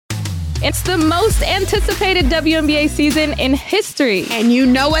It's the most anticipated WNBA season in history. And you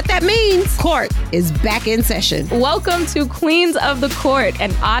know what that means. Court is back in session. Welcome to Queens of the Court,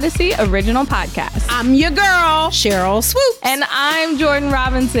 an Odyssey original podcast. I'm your girl, Cheryl Swoop. And I'm Jordan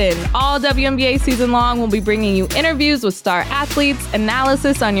Robinson. All WNBA season long, we'll be bringing you interviews with star athletes,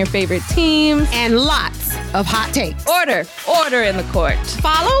 analysis on your favorite teams, and lots of hot takes. Order in the court.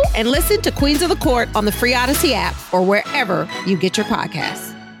 Follow and listen to Queens of the Court on the free Odyssey app or wherever you get your podcasts.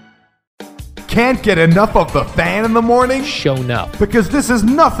 Can't get enough of the fan in the morning? Shown up. Because this is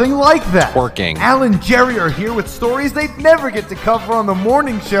nothing like that. Working. Al and Jerry are here with stories they'd never get to cover on the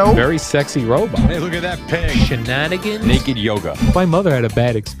morning show. Very sexy robot. Hey, look at that pig. Shenanigans. Naked yoga. My mother had a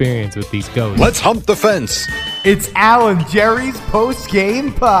bad experience with these ghosts. Let's hump the fence. It's Al and Jerry's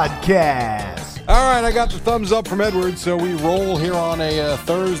post-game podcast. All right, I got the thumbs up from Edward, so we roll here on a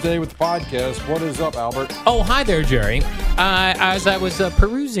Thursday with the podcast. What is up, Albert? Oh, hi there, Jerry. As I was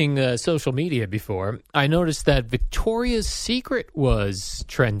perusing social media before, I noticed that Victoria's Secret was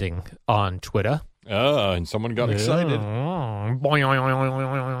trending on Twitter. And someone got excited.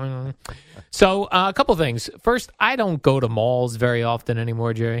 So, a couple things. First, I don't go to malls very often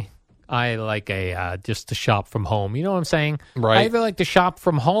anymore, Jerry. I like just to shop from home. You know what I'm saying? Right. I either like to shop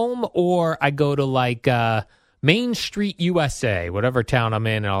from home or I go to like Main Street, USA, whatever town I'm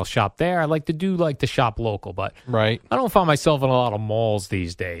in, and I'll shop there. I like to shop local, but Right. I don't find myself in a lot of malls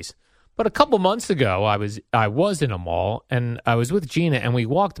these days. But a couple months ago, I was in a mall and I was with Gina and we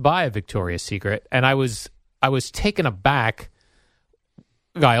walked by a Victoria's Secret and I was taken aback.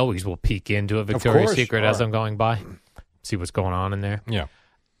 I always will peek into a Victoria's Secret as I'm going by, see what's going on in there. Yeah.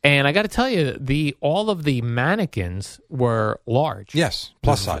 And I got to tell you, all of the mannequins were large. Yes,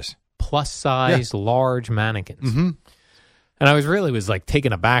 plus size. Plus size, large mannequins. Mm-hmm. And I was like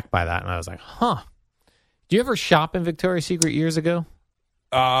taken aback by that. And I was like, huh. Do you ever shop in Victoria's Secret years ago?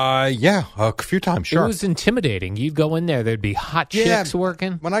 Yeah, a few times, sure. It was intimidating. You'd go in there, there'd be hot chicks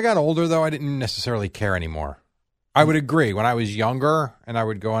working. When I got older, though, I didn't necessarily care anymore. I would agree. When I was younger and I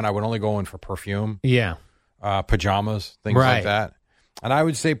would go in, I would only go in for perfume. Yeah. Pajamas, things like that. And I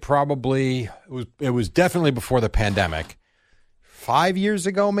would say probably it was definitely before the pandemic. 5 years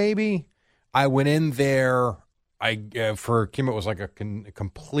ago, maybe, I went in there. For Kim, it was like a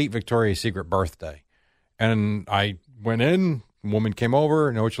complete Victoria's Secret birthday. And I went in, a woman came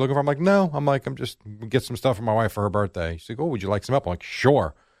over, know what you're looking for? I'm like, no. I'm just get some stuff for my wife for her birthday. She's like, oh, would you like some help? I'm like,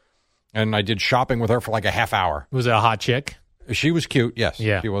 sure. And I did shopping with her for like a half hour. Was it a hot chick? She was cute, yes.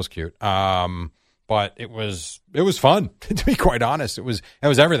 Yeah. She was cute. But it was fun, to be quite honest. It was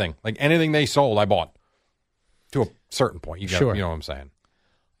everything. Like anything they sold, I bought to a certain point. Sure. You know what I'm saying?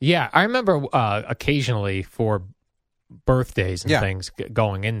 Yeah, I remember occasionally for birthdays and things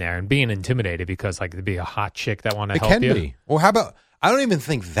going in there and being intimidated because like there'd be a hot chick that wanted to help you. It can be. Well, how about, I don't even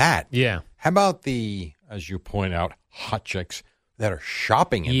think that. Yeah. How about the, as you point out, hot chicks that are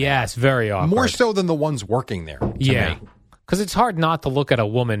shopping in there? Yes, very awkward. More so than the ones working there, to me. Because it's hard not to look at a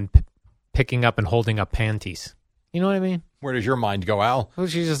woman picking up and holding up panties. You know what I mean? Where does your mind go, Al? Well,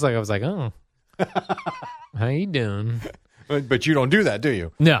 she's just like, I was like, oh, how you doing? But you don't do that, do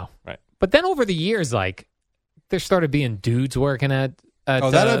you? No. Right. But then over the years, like, there started being dudes working at that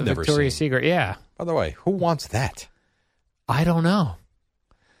I've never Victoria's seen. Secret. Yeah. By the way, who wants that? I don't know.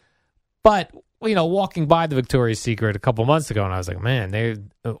 But, walking by the Victoria's Secret a couple months ago, and I was like,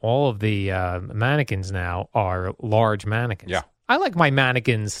 man, all of the mannequins now are large mannequins. Yeah. I like my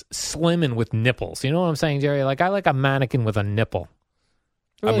mannequins slim and with nipples. You know what I'm saying, Jerry? Like, I like a mannequin with a nipple.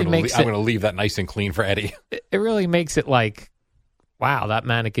 I'm going to leave that nice and clean for Eddie. It really makes it like, wow, that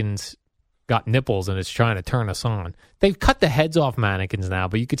mannequin's got nipples and it's trying to turn us on. They've cut the heads off mannequins now,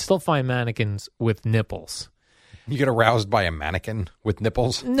 but you could still find mannequins with nipples. You get aroused by a mannequin with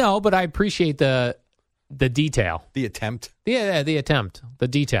nipples? No, but I appreciate the detail. The attempt? Yeah, the attempt, the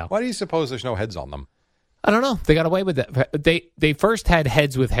detail. Why do you suppose there's no heads on them? I don't know. They got away with that. They first had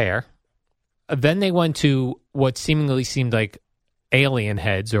heads with hair. Then they went to what seemingly seemed like alien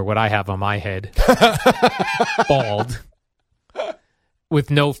heads, or what I have on my head, bald,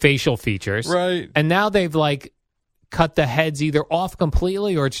 with no facial features. Right. And now they've like cut the heads either off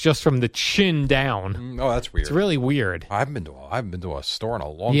completely or it's just from the chin down. Oh, that's weird. It's really weird. I haven't been to a store in a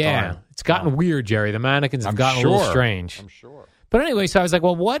long time. Yeah, it's gotten weird, Jerry. The mannequins have gotten a little strange. I'm sure. But anyway, so I was like,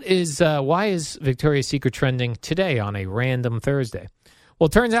 well, why is Victoria's Secret trending today on a random Thursday? Well,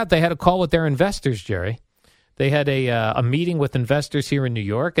 it turns out they had a call with their investors, Jerry. They had a meeting with investors here in New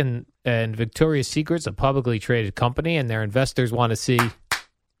York, and Victoria's Secret's a publicly traded company, and their investors want to see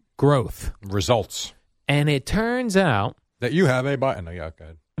growth. Results. And it turns out that you have a button. Oh, yeah, go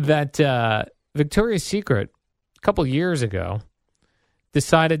ahead. That Victoria's Secret, a couple years ago,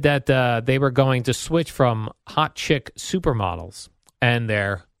 decided that they were going to switch from hot chick supermodels and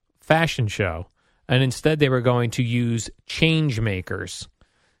their fashion show, and instead they were going to use change makers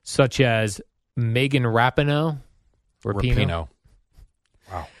such as Megan Rapinoe.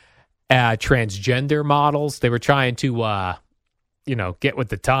 Wow. Transgender models. They were trying to, get with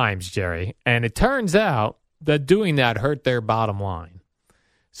the times, Jerry. And it turns out that doing that hurt their bottom line.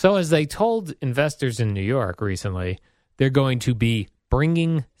 So as they told investors in New York recently, they're going to be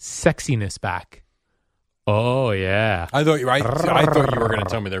bringing sexiness back. Oh, yeah. I thought you were going to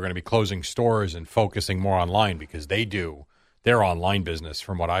tell me they're going to be closing stores and focusing more online because their online business,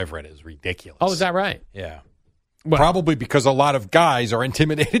 from what I've read, is ridiculous. Oh, is that right? Yeah. Well, probably because a lot of guys are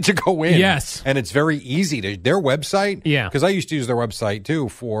intimidated to go in. Yes. And it's very easy to their website. Yeah. Because I used to use their website too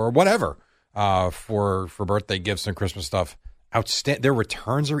for whatever, for birthday gifts and Christmas stuff. Their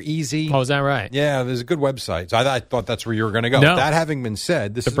returns are easy. Oh, is that right? Yeah, there's a good website. So I thought that's where you were going to go. No. That having been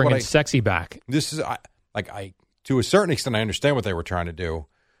said, They're bringing sexy back. This is to a certain extent, I understand what they were trying to do.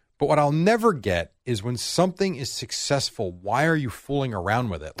 But what I'll never get is when something is successful, why are you fooling around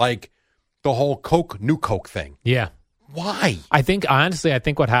with it? Like the whole New Coke thing. Yeah. Why? I think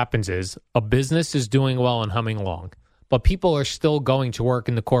what happens is a business is doing well and humming along, but people are still going to work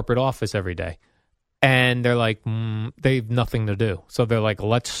in the corporate office every day. And they're like, they have nothing to do. So they're like,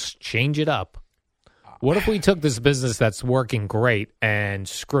 let's change it up. What if we took this business that's working great and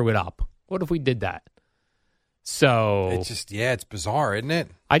screw it up? What if we did that? So it's bizarre, isn't it?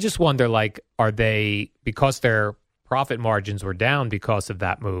 I just wonder, are they, because their profit margins were down because of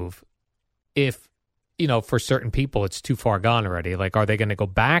that move, if, for certain people it's too far gone already, are they going to go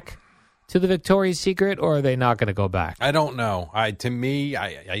back to the Victoria's Secret or are they not going to go back? I don't know. I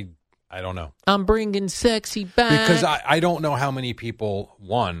don't know. I'm bringing sexy back. Because I don't know how many people,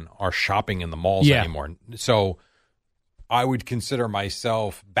 are shopping in the malls anymore. So I would consider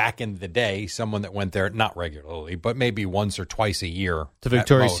myself, back in the day, someone that went there, not regularly, but maybe once or twice a year. To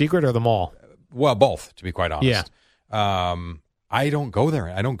Victoria's Secret or the mall? Well, both, to be quite honest. Yeah. I don't go there.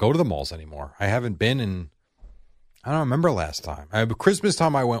 I don't go to the malls anymore. I haven't been I don't remember last time. Christmas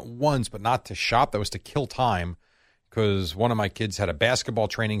time I went once, but not to shop. That was to kill time because one of my kids had a basketball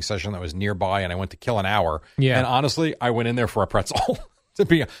training session that was nearby, and I went to kill an hour. Yeah. And honestly, I went in there for a pretzel.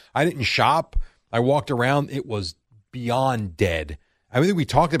 I didn't shop. I walked around. It was beyond dead. I think we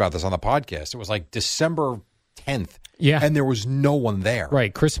talked about this on the podcast. It was like December 10th. Yeah. And there was no one there.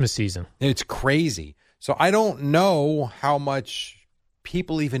 Right. Christmas season. It's crazy. So I don't know how much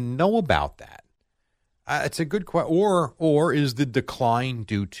people even know about that. It's a good question. Or is the decline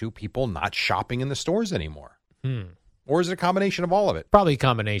due to people not shopping in the stores anymore? Or is it a combination of all of it? Probably a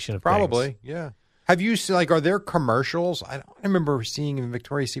combination of Probably, things. yeah. Have you seen, are there commercials? I remember seeing in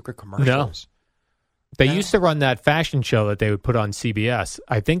Victoria's Secret commercials. No. They used to run that fashion show that they would put on CBS.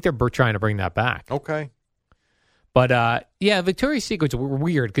 I think they're trying to bring that back. Okay. But, Victoria's Secret's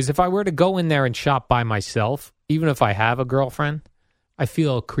weird because if I were to go in there and shop by myself, even if I have a girlfriend, I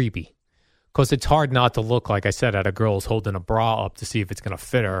feel creepy because it's hard not to look, like I said, at a girl's holding a bra up to see if it's going to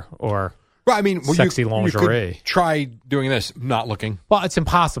fit her or sexy lingerie. You could try doing this, not looking. Well, it's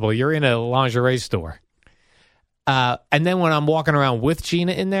impossible. You're in a lingerie store. And then when I'm walking around with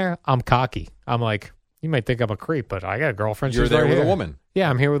Gina in there, I'm cocky. I'm like, you might think I'm a creep, but I got a girlfriend. You're She's there right with here. a woman. Yeah,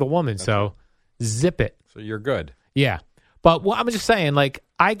 I'm here with a woman. So zip it. So you're good. Yeah. But I'm just saying,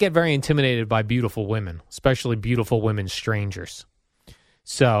 I get very intimidated by beautiful women, especially beautiful women strangers.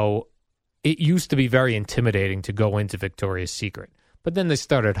 So it used to be very intimidating to go into Victoria's Secret. But then they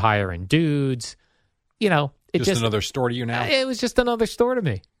started hiring dudes. Just another store to you now? It was just another store to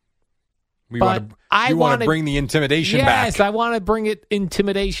me. You want to bring the intimidation back. Yes, I want to bring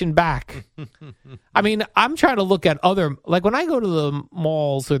intimidation back. I mean, I'm trying to look at other, when I go to the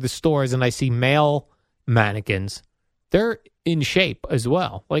malls or the stores and I see male mannequins, they're in shape as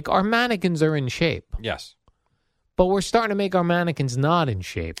well. Our mannequins are in shape. Yes. But we're starting to make our mannequins not in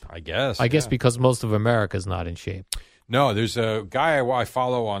shape. I guess. Because most of America's not in shape. No, there's a guy I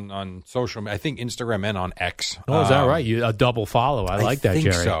follow on social media, I think Instagram and on X. Oh, is that right? You a double follow. I like that, Jerry.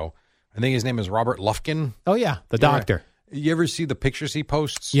 I think so. I think his name is Robert Lufkin. Oh, yeah, the doctor. You ever see the pictures he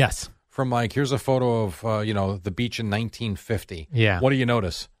posts? Yes. From here's a photo of, the beach in 1950. Yeah. What do you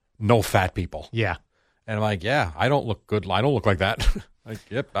notice? No fat people. Yeah. And I'm like, yeah, I don't look good. I don't look like that.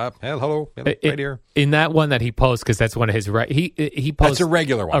 Yep. Hello. Right here. In that one that he posts, because that's one of his, he posts. That's a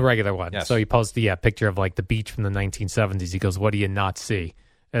regular one. A regular one. Yes. So he posts the picture of the beach from the 1970s. He goes, what do you not see?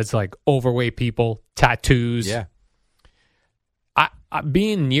 And it's overweight people, tattoos. Yeah.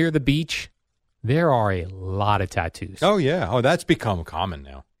 Being near the beach, there are a lot of tattoos. Oh, yeah. Oh, that's become common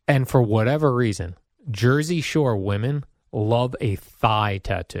now. And for whatever reason, Jersey Shore women love a thigh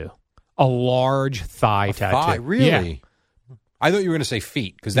tattoo. A large thigh tattoo. Thigh, really? Yeah. I thought you were going to say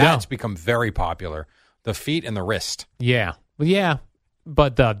feet, because that's become very popular. The feet and the wrist. Yeah. Yeah.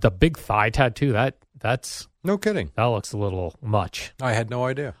 But the big thigh tattoo, that's... No kidding. That looks a little much. I had no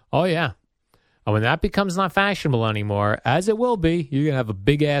idea. Oh, yeah. And when that becomes not fashionable anymore, as it will be, you're going to have a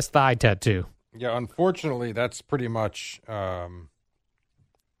big-ass thigh tattoo. Yeah, unfortunately, that's pretty much...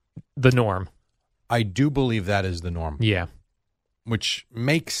 the norm. I do believe that is the norm. Yeah. Which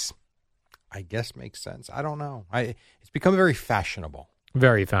makes sense. I don't know. It's become very fashionable.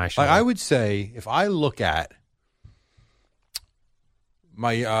 Very fashionable. Like I would say, if I look at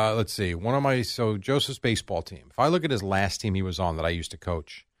my, let's see, Joseph's baseball team, if I look at his last team he was on that I used to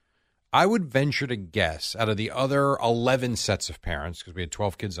coach, I would venture to guess, out of the other 11 sets of parents, because we had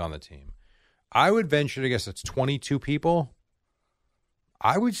 12 kids on the team, I would venture to guess it's 22 people.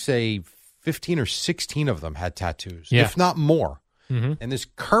 I would say 15 or 16 of them had tattoos, if not more. Mm-hmm. And this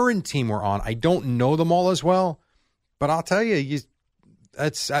current team we're on, I don't know them all as well, but I'll tell you,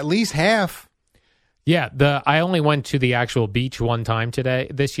 that's at least half. Yeah, I only went to the actual beach one time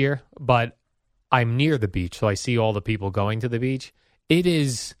this year, but I'm near the beach, so I see all the people going to the beach. It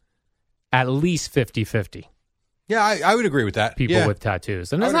is at least 50-50. Yeah, I would agree with that. People with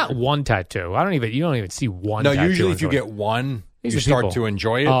tattoos. And there's not one tattoo. You don't even see one tattoo. No, usually if you get one, you start to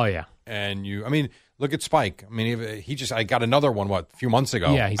enjoy it. Oh, yeah. And look at Spike. I mean, I got another one, a few months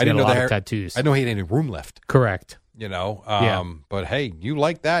ago. Yeah, he's got a lot of tattoos. I didn't know he had any room left. Correct. But hey, you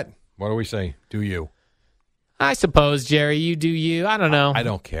like that. What do we say? Do you? I suppose, Jerry, you do you. I don't know. I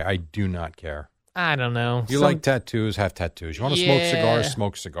don't care. I do not care. I don't know. You like tattoos, have tattoos. You want to smoke cigars,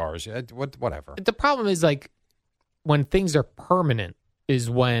 smoke cigars. Whatever. The problem is, like, when things are permanent is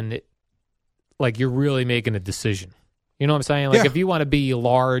when, like, you're really making a decision. You know what I'm saying? Like, if you want to be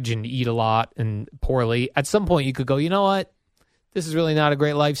large and eat a lot and poorly, at some point you could go, you know what? This is really not a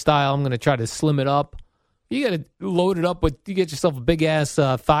great lifestyle. I'm going to try to slim it up. You got to load it up you get yourself a big-ass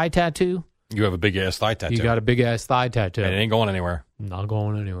thigh tattoo. You have a big-ass thigh tattoo. You got a big-ass thigh tattoo. And it ain't going anywhere. Not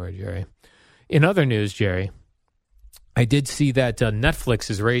going anywhere, Jerry. In other news, Jerry, I did see that Netflix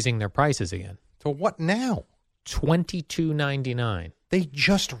is raising their prices again. So what now? $22.99. They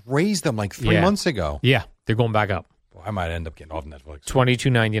just raised them like 3 months ago. Yeah, they're going back up. Well, I might end up getting off Netflix.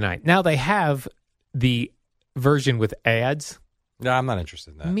 $22.99. Now they have the version with ads. No, I'm not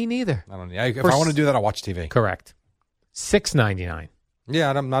interested in that. Me neither. I don't. If I want to do that, I'll watch TV. Correct. $6.99. Yeah,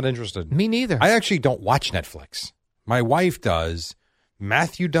 I'm not interested. Me neither. I actually don't watch Netflix. My wife does.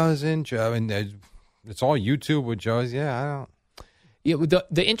 Matthew doesn't. Joe, and it's all YouTube with Joe's. Yeah, I don't. Yeah,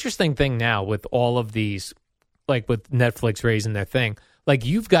 the interesting thing now with all of these, like with Netflix raising their thing, like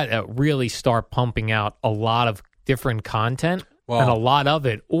you've got to really start pumping out a lot of different content and a lot of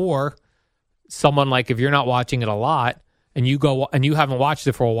it, or someone like if you're not watching it a lot and you go and you haven't watched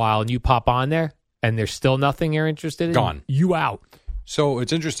it for a while and you pop on there and there's still nothing you're interested in, gone. You out. So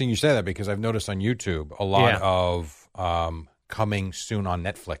it's interesting you say that because I've noticed on YouTube a lot of coming soon on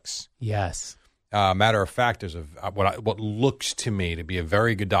Netflix. Yes. Matter of fact, there's what looks to me to be a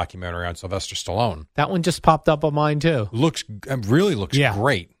very good documentary on Sylvester Stallone. That one just popped up on mine too. Really looks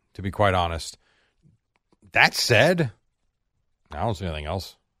great, to be quite honest. That said, I don't see anything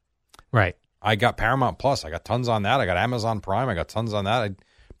else. Right. I got Paramount Plus. I got tons on that. I got Amazon Prime. I got tons on that.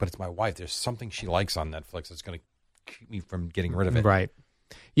 But it's my wife. There's something she likes on Netflix that's going to keep me from getting rid of it. Right.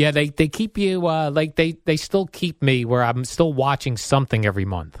 Yeah, they keep you, like they still keep me where I'm still watching something every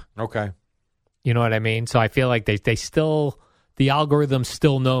month. Okay. You know what I mean? So I feel like they still, the algorithms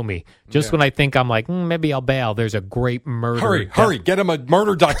still know me. Just when I think I'm like, maybe I'll bail, there's a great murder. Hurry, get him a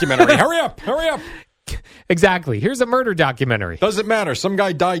murder documentary. Hurry up. Exactly. Here's a murder documentary. Doesn't matter. Some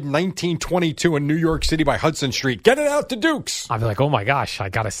guy died in 1922 in New York City by Hudson Street. Get it out to Dukes. I'll be like, oh my gosh, I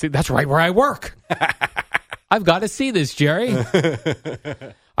got to see. That's right where I work. I've got to see this, Jerry.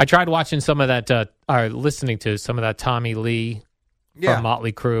 I tried watching some of that, or listening to some of that Tommy Lee from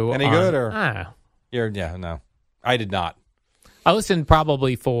Motley Crue. Any good? Or no. I did not. I listened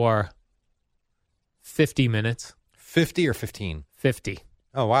probably for 50 minutes. 50 or 15? 50.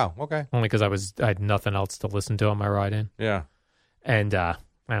 Oh, wow. Okay. Only because I had nothing else to listen to on my ride in. Yeah. And I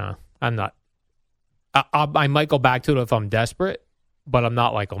don't know. I'm not. I might go back to it if I'm desperate, but I'm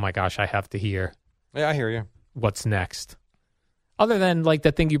not like, oh my gosh, I have to hear. Yeah, I hear you. What's next? Other than like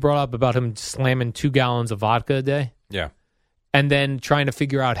the thing you brought up about him slamming 2 gallons of vodka a day. Yeah. And then trying to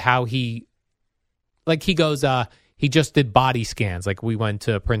figure out how he goes, he just did body scans. Like we went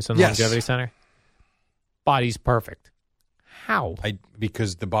to Princeton Longevity Center. Body's perfect. How?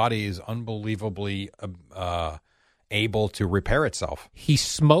 Because the body is unbelievably able to repair itself. He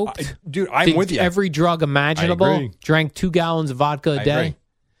smoked. Dude, I'm did with you. Every drug I imaginable. agree. Drank 2 gallons of vodka a day. Agree.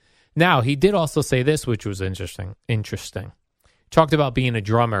 Now, he did also say this, which was interesting. Talked about being a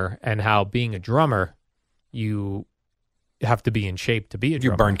drummer and how being a drummer, you have to be in shape to be a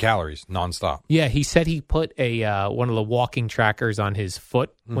drummer. You burn calories nonstop. Yeah, he said he put a one of the walking trackers on his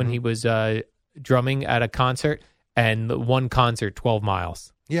foot when he was drumming at a concert, and one concert, 12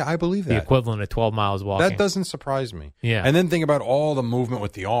 miles. Yeah, I believe that. The equivalent of 12 miles walking. That doesn't surprise me. Yeah. And then think about all the movement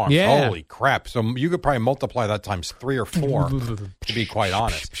with the arms. Yeah. Holy crap. So you could probably multiply that times 3 or 4, to be quite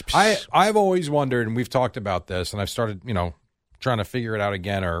honest. I've always wondered, and we've talked about this, and I've started, trying to figure it out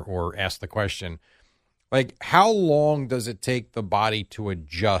again or ask the question, like, how long does it take the body to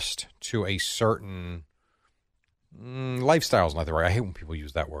adjust to a certain lifestyle is not the right. I hate when people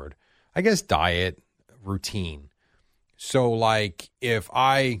use that word. I guess diet, routine. So, like, if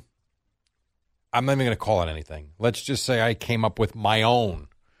I'm not even going to call it anything. Let's just say I came up with my own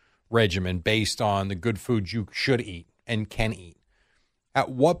regimen based on the good foods you should eat and can eat. At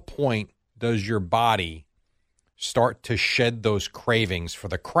what point does your body start to shed those cravings for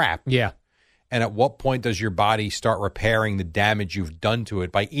the crap? Yeah. And at what point does your body start repairing the damage you've done to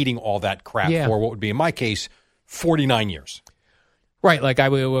it by eating all that crap Yeah. for what would be, in my case, 49 years? Right, like I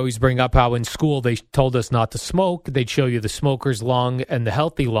would always bring up how in school they told us not to smoke. They'd show you the smoker's lung and the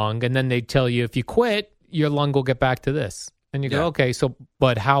healthy lung, and then they'd tell you if you quit, your lung will get back to this. And you go, Yeah. okay, so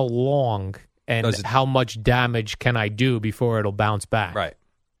but how long and Does it- how much damage can I do before it'll bounce back? Right.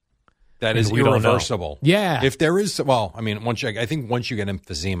 That And is we don't know. irreversible. Yeah. If there is, well, I mean, I think once you get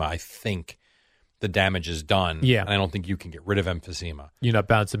emphysema, I think the damage is done. Yeah. And I don't think you can get rid of emphysema. You're not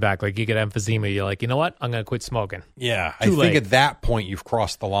bouncing back. Like you get emphysema, you're like, you know what? I'm going to quit smoking. Yeah. Too I late. think at that point you've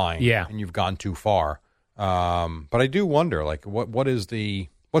crossed the line. Yeah. And you've gone too far. But I do wonder, like,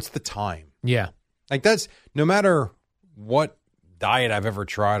 what's the time? Yeah. Like that's no matter what diet I've ever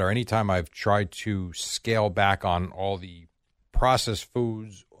tried or any time I've tried to scale back on all the processed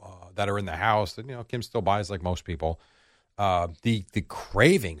foods that are in the house that, Kim still buys like most people. The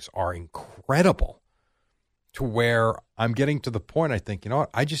cravings are incredible to where I'm getting to the point I think, you know what?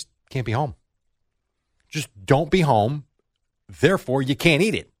 I just can't be home. Just don't be home. Therefore, you can't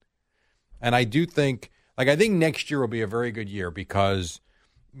eat it. And I do think, I think next year will be a very good year because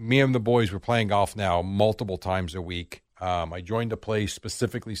me and the boys were playing golf now multiple times a week. I joined a place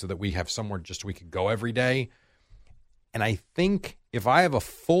specifically so that we have somewhere just we could go every day. And I think if I have a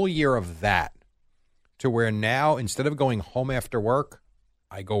full year of that to where now instead of going home after work,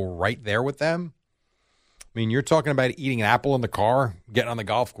 I go right there with them. I mean, you're talking about eating an apple in the car, getting on the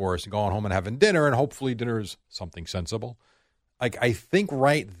golf course, and going home and having dinner, and hopefully dinner is something sensible. Like, I think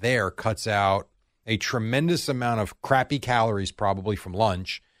right there cuts out a tremendous amount of crappy calories probably from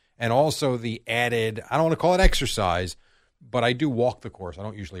lunch, and also the added, I don't want to call it exercise, but I do walk the course. I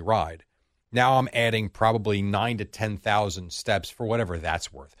don't usually ride. Now I'm adding probably 9,000 to 10,000 steps for whatever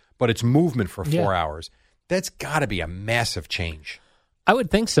that's worth. But it's movement for 4 hours. That's got to be a massive change. I would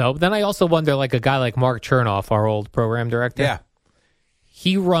think so. But then I also wonder, like a guy like Mark Chernoff, our old program director. Yeah.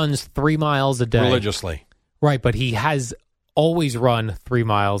 He runs 3 miles a day. Religiously. Right, but he has always run 3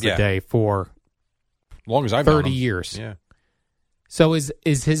 miles Yeah. a day for As long as I've 30 known him. years. Yeah. So is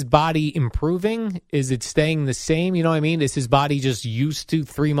his body improving? Is it staying the same? You know what I mean? Is his body just used to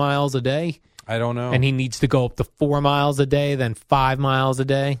 3 miles a day? I don't know. And he needs to go up to 4 miles a day, then 5 miles a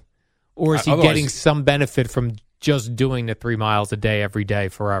day? Or is he Otherwise- getting some benefit from just doing the 3 miles a day every day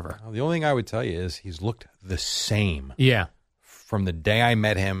forever? Well, the only thing I would tell you is he's looked the same Yeah. from the day I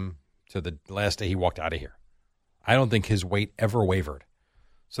met him to the last day he walked out of here. I don't think his weight ever wavered.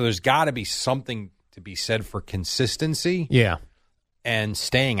 So there's got to be something to be said for consistency Yeah. and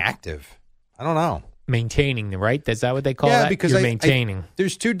staying active. I don't know. Maintaining, right? Is that what they call Yeah, that? because You're I- maintaining.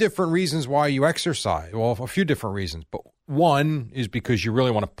 There's two different reasons why you exercise. Well, a few different reasons. But one is because you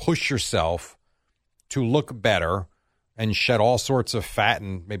really want to push yourself to look better and shed all sorts of fat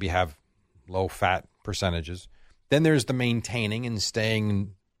and maybe have low fat percentages. Then there's the maintaining and staying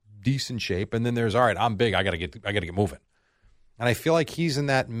in decent shape. And then there's, all right, I'm big. I got to get moving. And I feel like he's in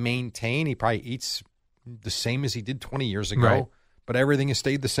that maintain. He probably eats the same as he did 20 years ago. Right. But everything has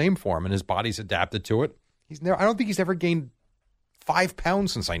stayed the same for him, and his body's adapted to it. I don't think he's ever gained 5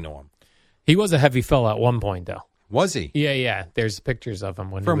 pounds since I know him. He was a heavy fella at one point, though. Was he? Yeah. There's pictures of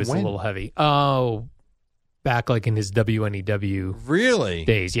him when From he was when? a little heavy. Oh, back like in his WNEW Really?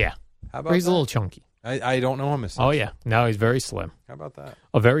 days, yeah. How about Where he's that? a little chunky. I don't know him. Oh, yeah. Now he's very slim. How about that?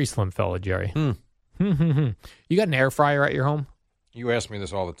 A very slim fella, Jerry. You got an air fryer at your home? You ask me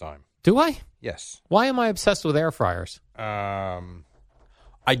this all the time. Do I? Yes. Why am I obsessed with air fryers?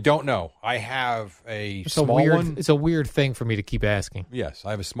 I don't know. I have a It's small a weird, one. It's a weird thing for me to keep asking. Yes,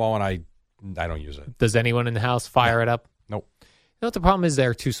 I have a small one. I don't use it. Does anyone in the house fire it up? Nope. You know what the problem is?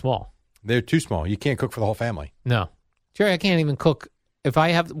 They're too small. They're too small. You can't cook for the whole family. No. Jerry, I can't even cook. If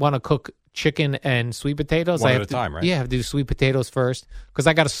I want to cook chicken and sweet potatoes, One I at have a time, right? Yeah, I have to do sweet potatoes first because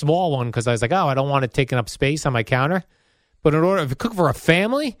I got a small one because I was like, I don't want it taking up space on my counter. But in order to cook for a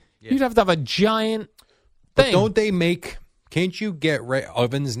family, you'd have to have a giant thing. But don't they make? Can't you get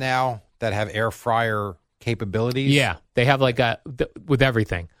ovens now that have air fryer capabilities? Yeah, they have like with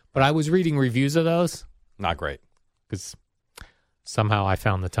everything. But I was reading reviews of those Not great. because somehow I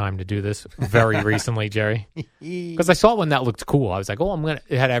found the time to do this very recently, Jerry. Because I saw one that looked cool. I was like,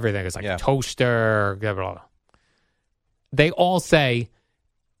 it had everything. It's like toaster, blah, blah, blah. They all say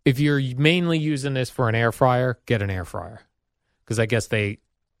if you're mainly using this for an air fryer, get an air fryer. Because I guess that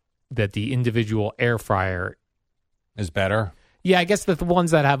the individual air fryer Is better. Yeah, I guess that the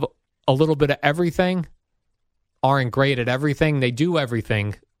ones that have a little bit of everything aren't great at everything. They do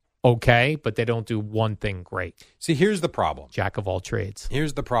everything okay, but they don't do one thing great. See, here's the problem. Jack of all trades.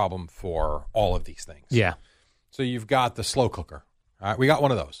 Here's the problem for all of these things. Yeah. So you've got the slow cooker. All right, we got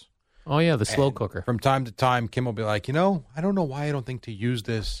one of those. Oh, yeah, the slow And cooker. From time to time, Kim will be like, I don't know why I don't think to use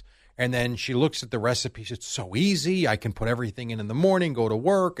this. And then she looks at the recipes. It's so easy. I can put everything in the morning, go to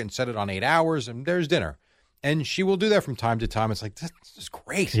work, and set it on 8 hours, and there's dinner. And she will do that from time to time. It's like, this is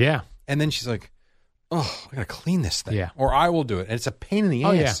great. Yeah. And then she's like, oh, I got to clean this thing. Yeah. Or I will do it. And it's a pain in the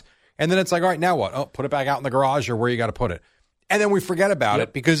Oh, ass. yeah. And then it's like, all right, now what? Oh, put it back out in the garage or where you got to put it. And then we forget about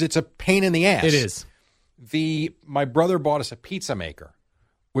it because it's a pain in the ass. It is. My brother bought us a pizza maker.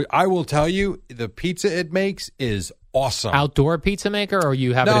 I will tell you, the pizza it makes is awesome. Outdoor pizza maker, or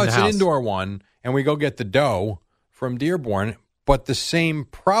you have it in No, the it's house? an indoor one, and we go get the dough from Dearborn, but the same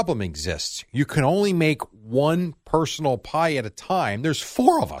problem exists. You can only make one personal pie at a time. There's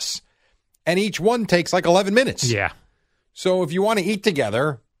 4 of us, and each one takes like 11 minutes. Yeah, So if you want to eat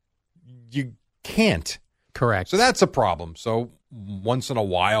together, you can't. correct. So that's a problem. So once in a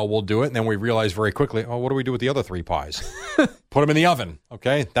while we'll do it, and then we realize very quickly, what do we do with the other 3 pies? Put them in the oven.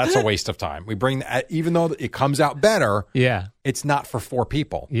 Okay, that's a waste of time. We bring that, even though it comes out better, Yeah. it's not for 4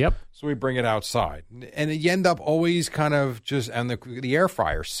 people. Yep. So we bring it outside, and you end up always kind of just, and the air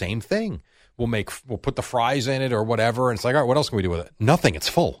fryer, same thing. We'll put the fries in it or whatever, and it's like, all right, what else can we do with it? Nothing. It's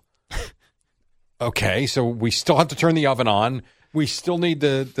full. Okay, so we still have to turn the oven on. We still need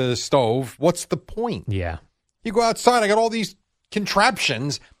the stove. What's the point? Yeah. You go outside, I got all these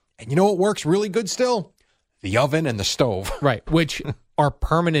contraptions, and you know what works really good still? The oven and the stove. Right. Which are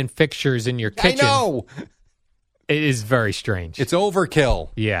permanent fixtures in your kitchen. I know. It is very strange. It's overkill.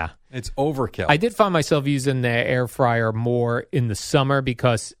 Yeah. It's overkill. I did find myself using the air fryer more in the summer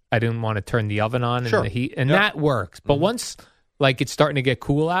because I didn't want to turn the oven on Sure. and the heat, and Yep. that works. But once like it's starting to get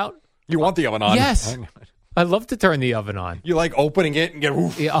cool out, You want the oven on. yes, I love to turn the oven on. You like opening it and get,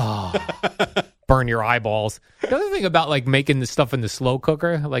 oof. Yeah, oh, burn your eyeballs. The other thing about like making the stuff in the slow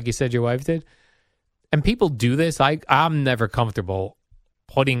cooker, like you said your wife did, and people do this, I'm never comfortable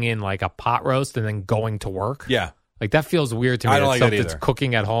putting in like a pot roast and then going to work. Yeah. Like that feels weird to me. I don't that like that something's either.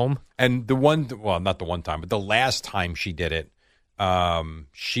 cooking at home. And not the one time, but the last time she did it,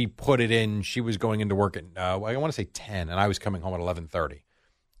 she put it in, she was going into work at, I want to say 10, and I was coming home at 11:30.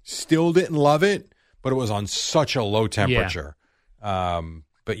 Still didn't love it, but it was on such a low temperature.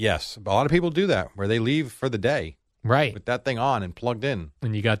 But yes, a lot of people do that where they leave for the day Right. with that thing on and plugged in.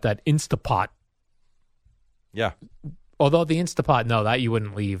 And you got that Instapot. Yeah. Although the Instapot, no, that you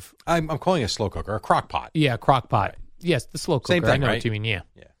wouldn't leave. I'm calling it a slow cooker, a crock pot. Yeah, crock pot. Yes, the slow cooker. Same thing, I know right? what you mean, yeah.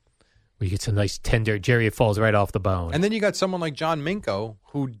 Yeah. Where you get some nice tender, Jerry, it falls right off the bone. And then you got someone like John Minko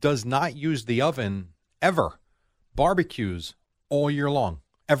who does not use the oven ever. Barbecues all year long.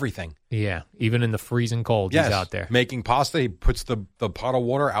 Everything. Yeah, even in the freezing cold, Yes. he's out there. Making pasta, he puts the pot of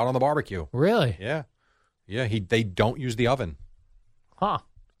water out on the barbecue. Really? Yeah. Yeah, they don't use the oven. Huh.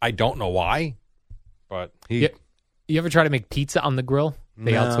 I don't know why, but he. Yeah. You ever try to make pizza on the grill?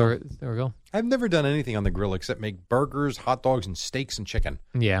 They No. outsource there we go. I've never done anything on the grill except make burgers, hot dogs, and steaks and chicken.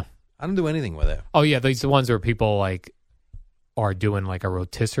 Yeah. I don't do anything with it. Oh, yeah, these are the ones where people like are doing like a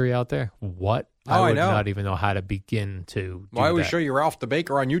rotisserie out there. What? Oh, I would know. not even know how to begin to do Well, I always that. show you Ralph the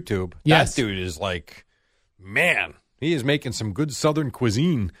Baker on YouTube. Yes. That dude is like, man, he is making some good Southern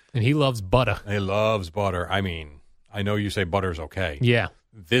cuisine. And he loves butter. He loves butter. I mean, I know you say butter's okay. Yeah.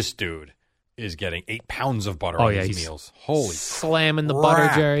 This dude is getting 8 pounds of butter Oh, on yeah, his he's meals. Holy slamming the butter,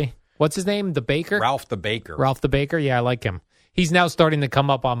 crap. Jerry. What's his name? The baker? Ralph the Baker. Ralph the Baker? Yeah, I like him. He's now starting to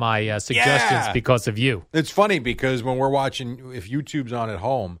come up on my suggestions Yeah. because of you. It's funny because when we're watching, if YouTube's on at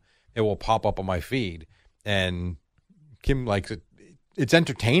home, it will pop up on my feed. And Kim likes it. it's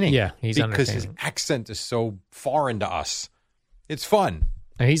entertaining. Yeah, he's because entertaining. his accent is so foreign to us. It's fun.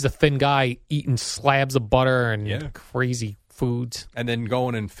 And he's a thin guy eating slabs of butter and Yeah. crazy foods. And then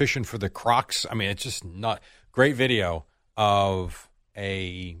going and fishing for the crocs. I mean, it's just not great video of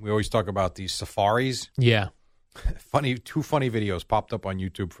we always talk about these safaris. Yeah. Two funny videos popped up on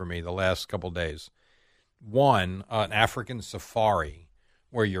YouTube for me the last couple days. One, an African safari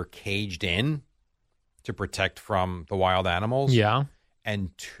where you're caged in to protect from the wild animals. Yeah.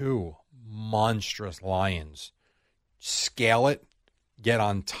 And two, monstrous lions scale it, get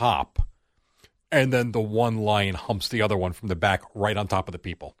on top, and then the one lion humps the other one from the back right on top of the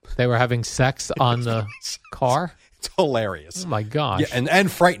people. They were having sex on the car? It's hilarious. Oh, my gosh. Yeah,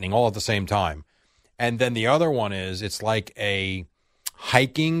 and frightening all at the same time. And then the other one is it's like a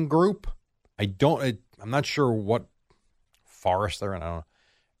hiking group. I'm not sure what forest they're in. I don't know.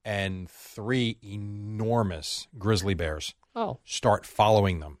 And 3 enormous grizzly bears start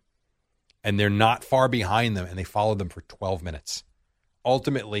following them. And they're not far behind them, and they follow them for 12 minutes.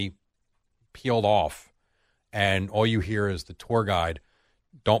 Ultimately peeled off, and all you hear is the tour guide,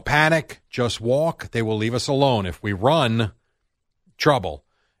 "Don't panic, just walk. They will leave us alone. If we run, trouble."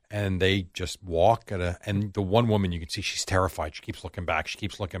 And they just walk and the one woman, you can see she's terrified. She keeps looking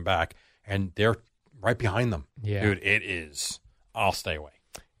back, and they're right behind them. Yeah. Dude, it is. I'll stay away.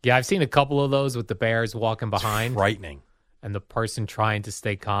 Yeah, I've seen a couple of those with the bears walking behind. It's frightening. And the person trying to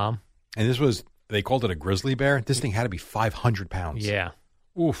stay calm. And they called it a grizzly bear. This thing had to be 500 pounds. Yeah.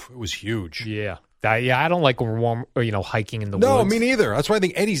 Oof, it was huge. Yeah. I don't like hiking in the woods. No, me neither. That's why I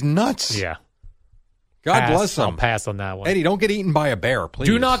think Eddie's nuts. Yeah. God bless him. I'll pass on that one. Eddie, don't get eaten by a bear, please.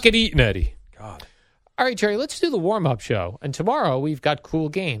 Do not get eaten, Eddie. God. All right, Jerry, let's do the warm-up show. And tomorrow we've got cool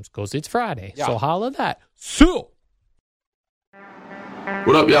games because it's Friday. Yeah. So holla that. So.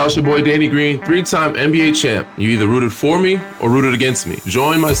 What up, y'all? It's your boy Danny Green, 3-time NBA champ. You either rooted for me or rooted against me.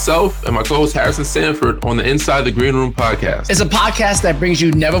 Join myself and my co-host Harrison Sanford on the Inside the Green Room podcast. It's a podcast that brings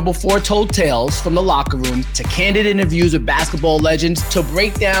you never-before-told tales from the locker room to candid interviews with basketball legends to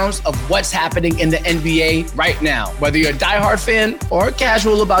breakdowns of what's happening in the NBA right now. Whether you're a diehard fan or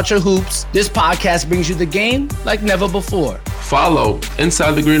casual about your hoops, this podcast brings you the game like never before. Follow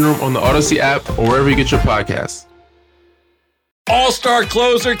Inside the Green Room on the Odyssey app or wherever you get your podcasts. All-star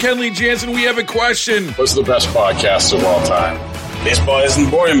closer Kenley Jansen, we have a question. What's the best podcast of all time? Baseball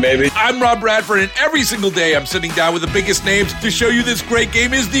isn't boring, baby. I'm Rob Bradford, and every single day I'm sitting down with the biggest names to show you this great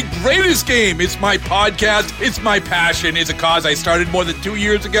game is the greatest game. It's my podcast. It's my passion. It's a cause I started more than 2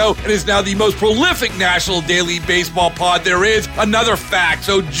 years ago and is now the most prolific national daily baseball pod there is. Another fact,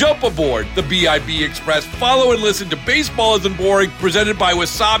 so jump aboard the BIB Express. Follow and listen to Baseball Isn't Boring, presented by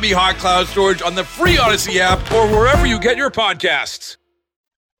Wasabi Hot Cloud Storage on the free Odyssey app or wherever you get your podcasts.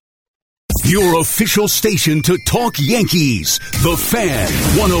 Your official station to talk Yankees. The Fan,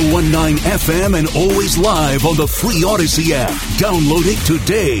 101.9 FM and always live on the free Odyssey app. Download it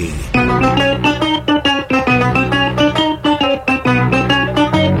today.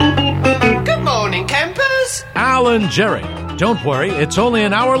 Good morning, campers. Alan Jerry. Don't worry, it's only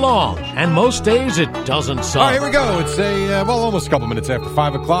an hour long, and most days it doesn't suck. All right, here we go. It's almost a couple minutes after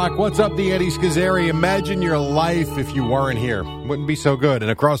 5 o'clock. What's up, the Eddie Schizzeri? Imagine your life if you weren't here. Wouldn't be so good.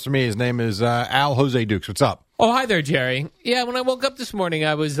 And across from me, his name is Al Jose Dukes. What's up? Oh, hi there, Jerry. Yeah, when I woke up this morning,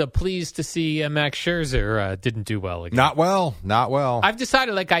 I was pleased to see Max Scherzer didn't do well again. Not well. I've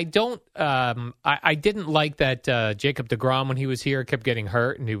decided, I didn't like that Jacob deGrom, when he was here, kept getting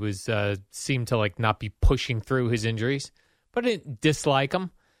hurt, and he was seemed to, not be pushing through his injuries. But I didn't dislike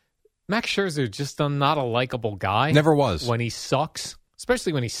him. Max Scherzer just not a likable guy. Never was. When he sucks,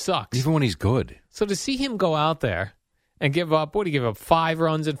 especially when he sucks. Even when he's good. So to see him go out there and give up 5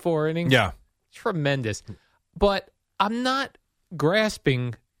 runs in 4 innings? Yeah. Tremendous. But I'm not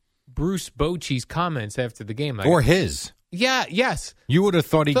grasping Bruce Bochy's comments after the game. Or his. Yeah, yes. You would have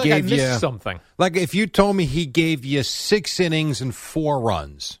thought he gave I missed something. Like if you told me he gave you 6 innings and 4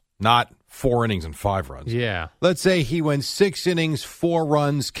 runs, not 4 innings and 5 runs. Yeah. Let's say he went 6 innings, 4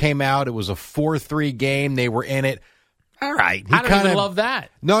 runs, came out. It was a 4-3 game. They were in it. All right. I don't even love that.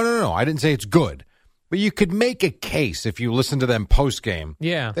 No. I didn't say it's good. But you could make a case if you listen to them post-game.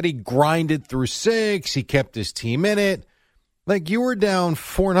 Yeah. That he grinded through 6. He kept his team in it. You were down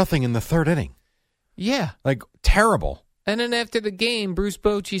 4-0 in the 3rd inning. Yeah. Terrible. And then after the game, Bruce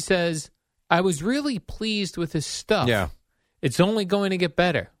Bochy says, I was really pleased with his stuff. Yeah. It's only going to get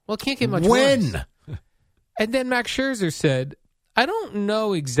better. Well, it can't get much worse. And then Max Scherzer said, I don't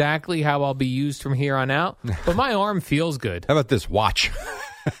know exactly how I'll be used from here on out, but my arm feels good. How about this? Watch.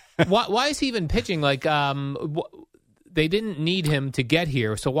 Why is he even pitching? they didn't need him to get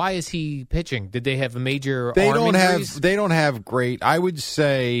here. So why is he pitching? Did they have a major? They arm don't injuries? have. They don't have great. I would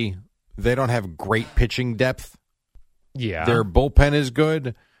say they don't have great pitching depth. Yeah, their bullpen is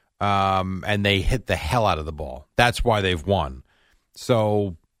good, and they hit the hell out of the ball. That's why they've won.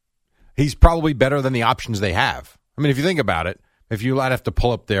 So he's probably better than the options they have. I mean, if you think about it, I'd have to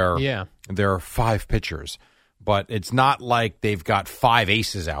pull up their 5 pitchers, but it's not like they've got 5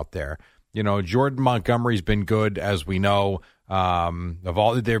 aces out there. You know, Jordan Montgomery's been good, as we know. There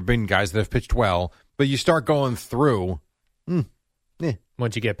have been guys that have pitched well, but you start going through.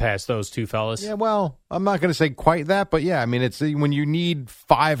 Once you get past those 2 fellas. Yeah, well, I'm not going to say quite that, but yeah, I mean, it's when you need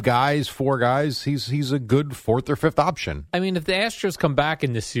 5 guys, 4 guys, he's a good 4th or 5th option. I mean, if the Astros come back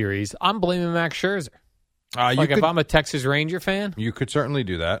in this series, I'm blaming Max Scherzer. If I'm a Texas Ranger fan, you could certainly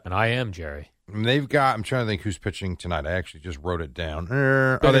do that, and I am, Jerry. And they've got. I'm trying to think who's pitching tonight. I actually just wrote it down. They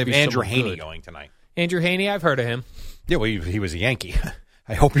have Andrew Heaney going tonight. Andrew Heaney, I've heard of him. Yeah, well, he was a Yankee.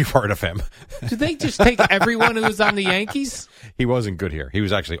 I hope you've heard of him. Do they just take everyone who was on the Yankees? He wasn't good here. He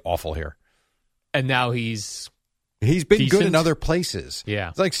was actually awful here. And now he's been decent? good in other places. Yeah.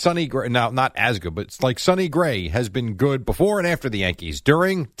 It's like Sonny Gray. Now, not as good, but it's like Sonny Gray has been good before and after the Yankees.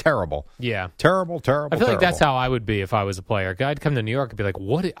 During, terrible. Yeah. Terrible. I feel like that's how I would be if I was a player. I'd come to New York and be like,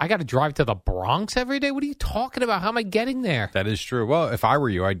 what? I got to drive to the Bronx every day? What are you talking about? How am I getting there? That is true. Well, if I were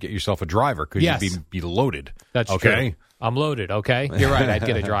you, I'd get yourself a driver because you'd be loaded. That's okay? True. I'm loaded, okay? You're right. I'd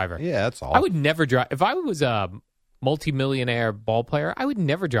get a driver. Yeah, that's all. I would never drive. If I was a multimillionaire ball player, I would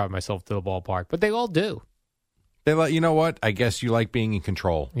never drive myself to the ballpark, but they all do. They let you know what? I guess you like being in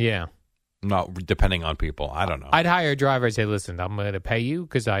control. Yeah. Not depending on people. I don't know. I'd hire a driver and say, listen, I'm going to pay you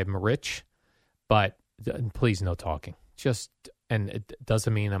because I'm rich, but please no talking. And it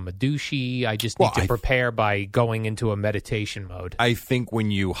doesn't mean I'm a douchey. I just need to prepare by going into a meditation mode. I think when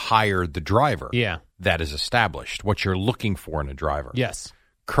you hire the driver, yeah, that is established. What you're looking for in a driver. Yes.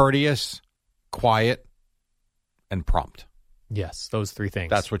 Courteous, quiet, and prompt. Yes, those 3 things.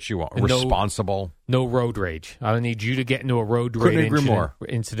 That's what you want. And responsible. No road rage. I don't need you to get into a road rage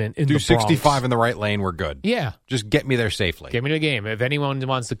incident in Do the 65 Bronx. in the right lane, we're good. Yeah. Just get me there safely. Get me to the game. If anyone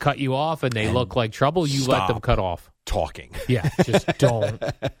wants to cut you off and they look like trouble, you let them cut off. Talking. Yeah, just don't.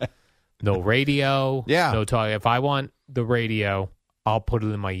 No radio. Yeah. No talk. If I want the radio, I'll put it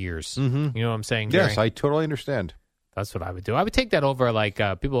in my ears. Mm-hmm. You know what I'm saying, Jerry? Yes, I totally understand. That's what I would do. I would take that over. Like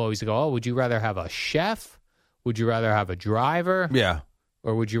people always go, "Oh, would you rather have a chef? Would you rather have a driver? Yeah.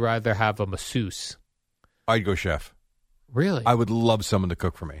 Or would you rather have a masseuse?" I'd go chef. Really? I would love someone to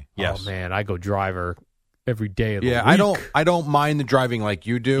cook for me. Yes. Oh man, I go driver every day of the week. I don't mind the driving like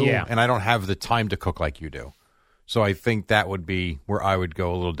you do, Yeah. and I don't have the time to cook like you do. So I think that would be where I would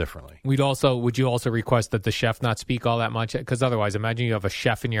go a little differently. Would you also request that the chef not speak all that much? Because otherwise, imagine you have a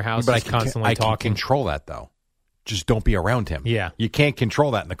chef in your house But who's constantly I talking. can control that though. Just don't be around him. Yeah. You can't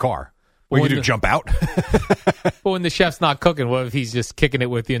control that in the car. What you do? Jump out? But when the chef's not cooking, what if he's just kicking it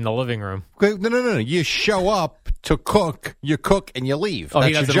with you in the living room? No. You show up to cook, you cook, and you leave. Oh, That's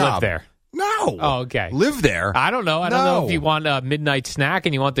he doesn't your job. live there. No. Oh, okay. Live there. I don't know. I don't know if you want a midnight snack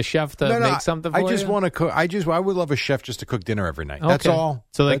and you want the chef to make something for you. I just want to cook. I would love a chef just to cook dinner every night. Okay. That's all.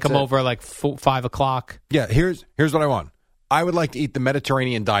 So they That's come it. over like 5 o'clock. Yeah, here's what I want. I would like to eat the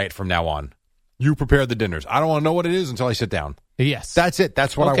Mediterranean diet from now on. You prepare the dinners. I don't want to know what it is until I sit down. Yes. That's it.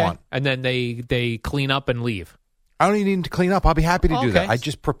 That's what I want. And then they clean up and leave. I don't even need to clean up. I'll be happy to do that. Okay. I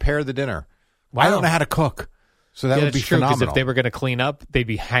just prepare the dinner. Wow. I don't know how to cook. So that would be true, phenomenal. because if they were going to clean up, they'd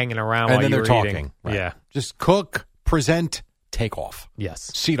be hanging around and while then you they're were talking. eating. Right. Yeah. Just cook, present, take off.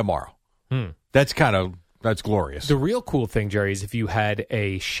 Yes. See you tomorrow. Hmm. That's glorious. The real cool thing, Jerry, is if you had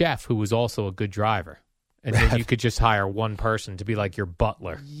a chef who was also a good driver. And then you could just hire one person to be like your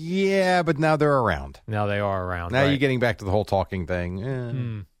butler. Yeah, but now they're around. Now they are around. Now right. you're getting back to the whole talking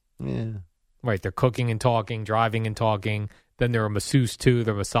thing. Yeah. Right. They're cooking and talking, driving and talking. Then they're a masseuse, too.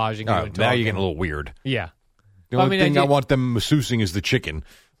 They're massaging you and talking. Now you're getting a little weird. Yeah. The only thing I want them masseusing is the chicken.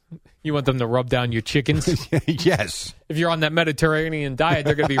 You want them to rub down your chickens? Yes. If you're on that Mediterranean diet,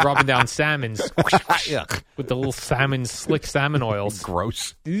 they're going to be rubbing down salmons with the little slick salmon oils.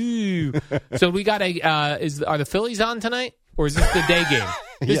 Gross. Ew. So we got are the Phillies on tonight? Or is this the day game?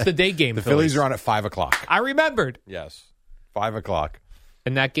 This is the day game. The Phillies are on at 5 o'clock. I remembered. Yes. 5 o'clock.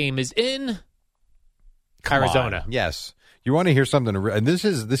 And that game is in Arizona. Yes. You want to hear something? And this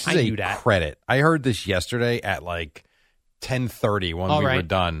is a credit. I heard this yesterday at like 10:30 when we were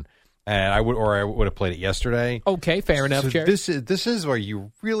done, and I would have played it yesterday. Okay, fair enough, Jerry. This is where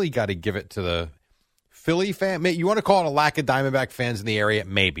you really got to give it to the Philly fan. You want to call it a lack of Diamondback fans in the area,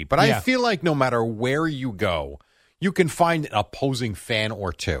 maybe, but I feel like no matter where you go, you can find an opposing fan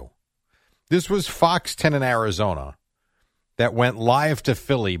or two. This was Fox 10 in Arizona, that went live to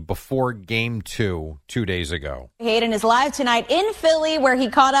Philly before Game 2 2 days ago. Hayden is live tonight in Philly, where he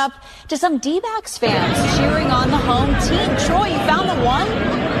caught up to some D-backs fans cheering on the home team. Troy, you found the one?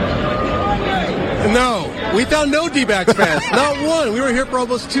 No, we found no D-backs fans. Not one. We were here for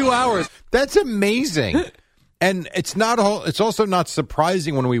almost 2 hours. That's amazing. And it's also not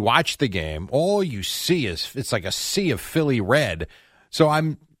surprising when we watch the game. All you see is it's like a sea of Philly red. So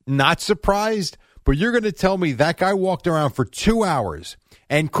I'm not surprised, but you're going to tell me that guy walked around for 2 hours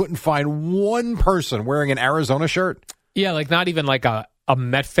and couldn't find one person wearing an Arizona shirt? Yeah, like not even like a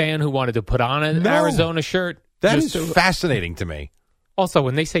Met fan who wanted to put on an Arizona shirt. That is fascinating to me. Also,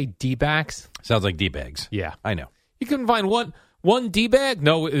 when they say D-backs. Sounds like D-bags. Yeah. I know. You couldn't find one D-bag?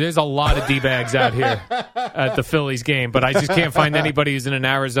 No, there's a lot of D-bags out here at the Phillies game, but I just can't find anybody who's in an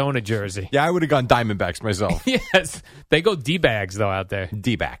Arizona jersey. Yeah, I would have gone Diamondbacks myself. Yes. They go D-bags, though, out there.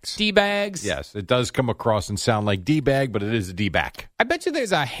 D-backs. D-bags. Yes, it does come across and sound like D-bag, but it is a D-back. I bet you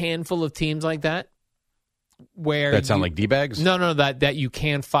there's a handful of teams like that. Where that sound like D-bags? No, that you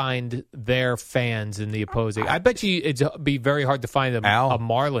can't find their fans in the opposing. I bet you it'd be very hard to find a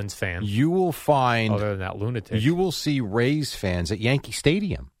Marlins fan. You will find, other than that lunatic, you will see Rays fans at Yankee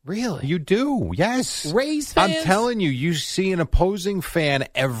Stadium. Really? You do, yes. Rays fans? I'm telling you, you see an opposing fan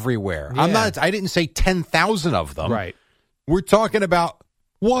everywhere. Yeah. I didn't say 10,000 of them. Right. We're talking about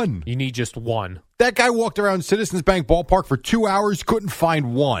one. You need just one. That guy walked around Citizens Bank Ballpark for 2 hours, couldn't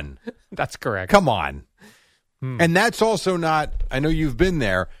find one. That's correct. Come on. And that's also not, I know you've been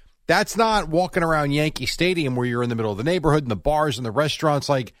there, that's not walking around Yankee Stadium where you're in the middle of the neighborhood and the bars and the restaurants.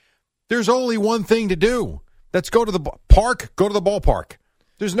 Like, there's only one thing to do. Let's go to the park, go to the ballpark.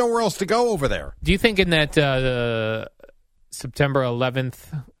 There's nowhere else to go over there. Do you think in that September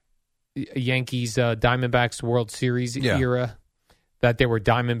 11th Yankees Diamondbacks World Series era that there were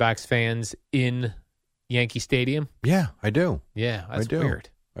Diamondbacks fans in Yankee Stadium? Yeah, I do. Yeah, that's weird.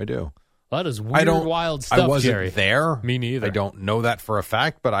 I do. That is weird, wild stuff, I wasn't Jerry. there. Me neither. I don't know that for a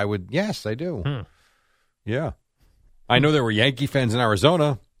fact, but I would, yes, I do. Yeah. I know there were Yankee fans in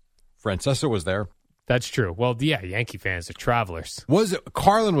Arizona. Francesa was there. That's true. Well, yeah, Yankee fans are travelers.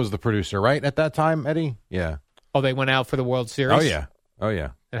 Carlin was the producer, right, at that time, Eddie? Yeah. Oh, they went out for the World Series? Oh,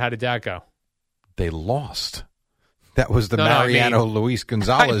 yeah. And how did that go? They lost. That was the Mariano Luis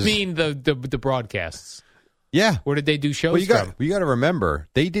Gonzalez. I mean the broadcasts. Yeah. Where did they do shows from? You got to remember,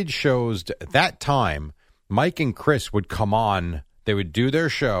 they did shows at that time. Mike and Chris would come on. They would do their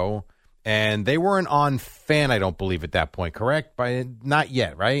show, and they weren't on Fan, I don't believe, at that point, correct? Not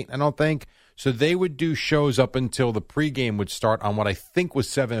yet, right? I don't think. So they would do shows up until the pregame would start on what I think was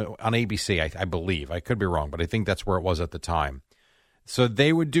 7 on ABC, I believe. I could be wrong, but I think that's where it was at the time. So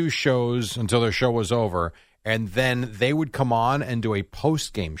they would do shows until their show was over, and then they would come on and do a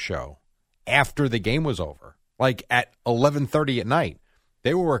post-game show after the game was over. Like at 11:30 at night.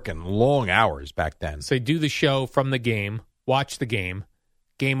 They were working long hours back then. So they do the show from the game, watch the game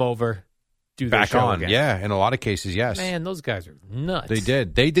over, do their show on. again. Yeah, in a lot of cases, yes. Man, those guys are nuts. They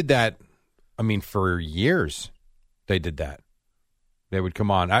did. They did that, I mean, for years. They did that. They would come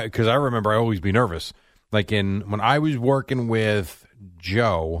on. Because I remember I'd always be nervous. Like when I was working with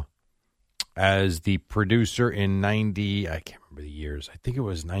Joe as the producer in 90, I can't remember the years. I think it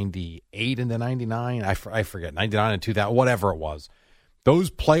was 98 into 99. I forget, 99 and 2000, whatever it was.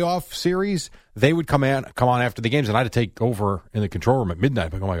 Those playoff series, they would come on after the games, and I had to take over in the control room at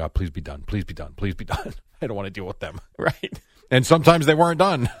midnight. Like, oh my God, please be done. Please be done. Please be done. I don't want to deal with them. Right. And sometimes they weren't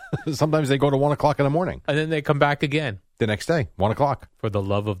done. Sometimes they go to 1 o'clock in the morning. And then they come back again. The next day, 1 o'clock. For the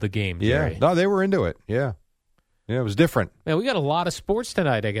love of the game, Jerry. Yeah. No, they were into it. Yeah. Yeah, it was different. Man, we got a lot of sports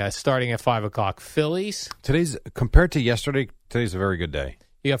tonight, I guess, starting at 5 o'clock. Phillies. Compared to yesterday, today's a very good day.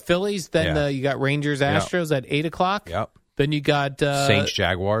 You got Phillies, then you got Rangers, Astros at 8 o'clock. Yep. Then you got Saints,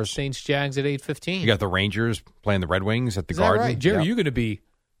 Jaguars. Saints, Jags at 8:15. You got the Rangers playing the Red Wings at the Garden. Right? Jerry, you're going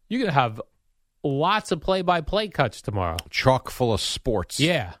to have lots of play-by-play cuts tomorrow. Chock full of sports.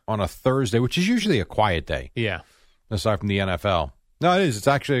 Yeah. On a Thursday, which is usually a quiet day. Yeah. Aside from the NFL. No, it is. It's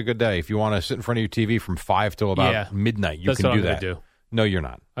actually a good day. If you want to sit in front of your TV from 5 till about midnight, you can do that. Do. No, you're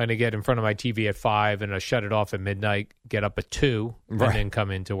not. I'm going to get in front of my TV at 5 and shut it off at midnight, get up at 2, and then come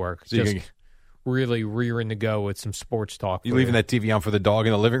into work. So just really rearing to go with some sports talk. You leaving that TV on for the dog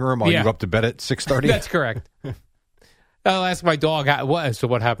in the living room while you go up to bed at 6:30? That's correct. I'll ask my dog,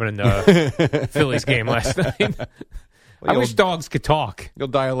 what happened in the Phillies game last night? I wish dogs could talk. You'll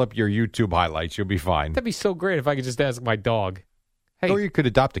dial up your YouTube highlights. You'll be fine. That'd be so great if I could just ask my dog. Hey, or you could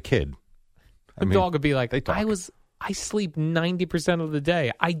adopt a kid. The dog would be like, I sleep 90% of the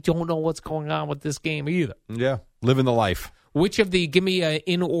day. I don't know what's going on with this game either. Yeah, living the life. Give me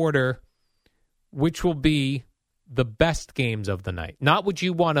in order, which will be the best games of the night. Not what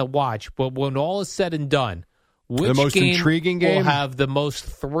you want to watch, but when all is said and done, which the most intriguing game will have the most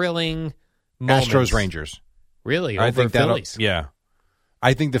thrilling moments? Astros Rangers. Really? I Over think Phillies? Yeah.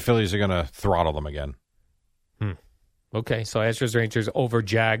 I think the Phillies are going to throttle them again. Okay, so Astros Rangers over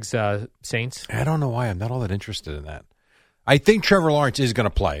Jags Saints. I don't know why I'm not all that interested in that. I think Trevor Lawrence is going to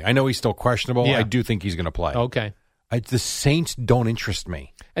play. I know he's still questionable. Yeah. I do think he's going to play. Okay. The Saints don't interest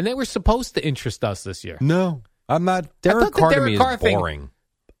me. And they were supposed to interest us this year. No, I'm not. Derek Carr to me is boring.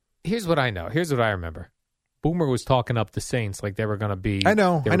 Here's what I know. Here's what I remember. Boomer was talking up the Saints like they were going to be. I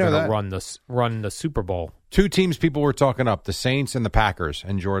know. They were going to run the Super Bowl. Two teams people were talking up: the Saints and the Packers.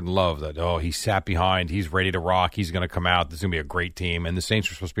 And Jordan Love, that he sat behind, he's ready to rock, he's going to come out. This is going to be a great team, and the Saints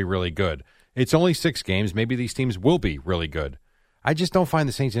are supposed to be really good. It's only 6 games. Maybe these teams will be really good. I just don't find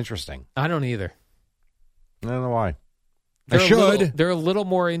the Saints interesting. I don't either. I don't know why. They're a little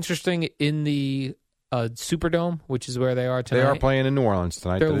more interesting in the Superdome, which is where they are tonight. They are playing in New Orleans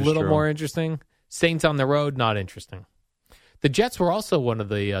tonight. They're a little more interesting. Saints on the road, not interesting. The Jets were also one of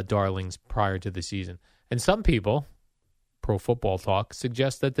the darlings prior to the season. And some people, Pro Football Talk,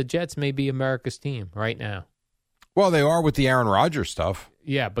 suggest that the Jets may be America's team right now. Well, they are with the Aaron Rodgers stuff.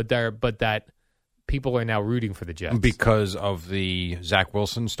 Yeah, but that people are now rooting for the Jets. Because of the Zach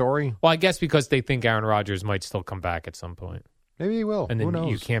Wilson story? Well, I guess because they think Aaron Rodgers might still come back at some point. Maybe he will. And then Who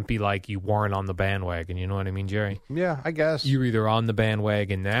knows? you can't be like you weren't on the bandwagon. You know what I mean, Jerry? Yeah, I guess. You're either on the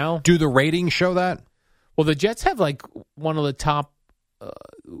bandwagon now. Do the ratings show that? Well, the Jets have like one of the top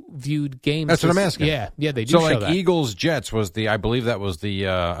viewed games. That's what I'm asking. Yeah, they do so show like that. Eagles-Jets was I believe that was the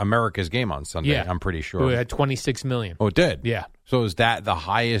America's game on Sunday. Yeah. I'm pretty sure. It had 26 million. Oh, it did? Yeah. So is that the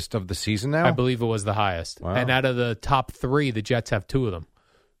highest of the season now? I believe it was the highest. Wow. And out of the top 3, the Jets have 2 of them.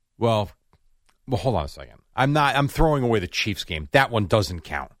 Well, hold on a second. I'm throwing away the Chiefs game. That one doesn't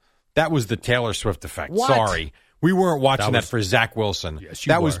count. That was the Taylor Swift effect. What? Sorry. We weren't watching that for Zach Wilson. Yes,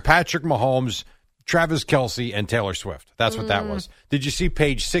 you that were. was Patrick Mahomes, Travis Kelce, and Taylor Swift. That's what that was. Did you see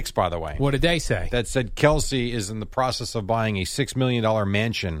page 6, by the way? What did they say? That said Kelce is in the process of buying a $6 million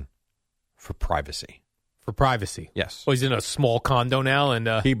mansion for privacy. For privacy? Yes. Well, he's in a small condo now, and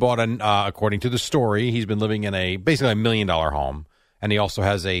he bought according to the story, he's been living in basically $1 million home, and he also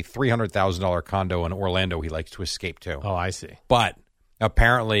has a $300,000 condo in Orlando he likes to escape to. Oh, I see. But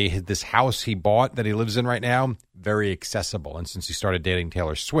apparently this house he bought that he lives in right now, very accessible, and since he started dating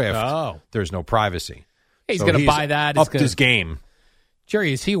Taylor Swift, there's no privacy. He's going to buy that. Upped his game.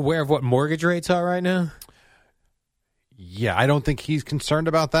 Jerry, is he aware of what mortgage rates are right now? Yeah, I don't think he's concerned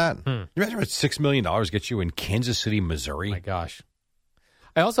about that. You imagine what $6 million gets you in Kansas City, Missouri? Oh my gosh.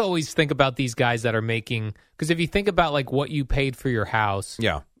 I also always think about these guys that are making, because if you think about like what you paid for your house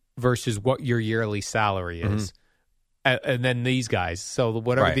versus what your yearly salary is, and then these guys, so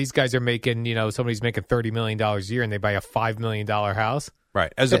whatever these guys are making, somebody's making $30 million a year and they buy a $5 million house.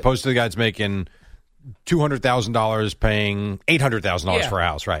 Right, as opposed to the guys making $200,000 paying $800,000 for a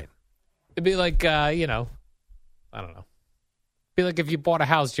house, right? It'd be like, I don't know. Be like if you bought a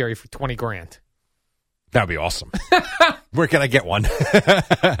house, Jerry, for $20,000. That'd be awesome. Where can I get one?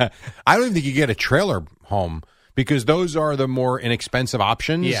 I don't even think you get a trailer home because those are the more inexpensive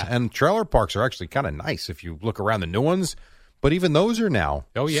options. Yeah. And trailer parks are actually kind of nice if you look around the new ones. But even those are now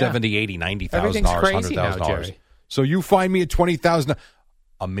 $70,000, $80,000, $90,000, $100,000. So you find me a $20,000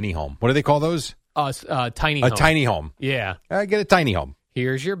 a mini home. What do they call those? Tiny home. A tiny home. Yeah. I get a tiny home.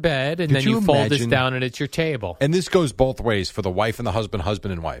 Here's your bed, and Could then you fold this imagine- down, and it's your table. And this goes both ways for the wife and the husband,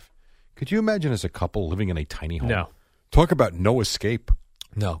 husband and wife. Could you imagine as a couple living in a tiny home? No. Talk about no escape.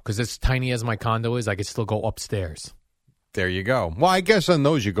 No, because as tiny as my condo is, I could still go upstairs. There you go. Well, I guess on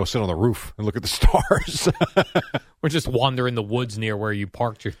those you go sit on the roof and look at the stars. Or just wander in the woods near where you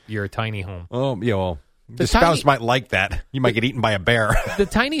parked your tiny home. Oh, yeah, well, the spouse might like that. You might get eaten by a bear. The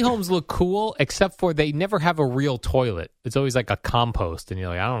tiny homes look cool, except for they never have a real toilet. It's always like a compost, and you're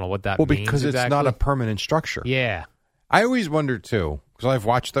like, I don't know what that means. Well, because exactly. it's not a permanent structure. Yeah. I always wonder, too, because I've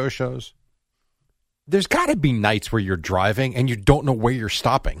watched those shows. There's got to be nights where you're driving and you don't know where you're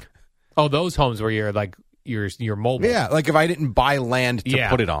stopping. Oh, those homes where you're like, you're mobile. Yeah, like if I didn't buy land to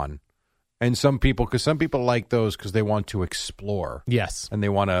put it on. And some people like those because they want to explore. Yes. And they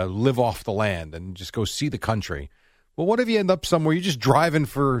want to live off the land and just go see the country. Well, what if you end up somewhere, you're just driving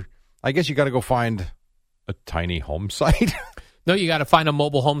for, I guess you got to go find a tiny home site? No, you got to find a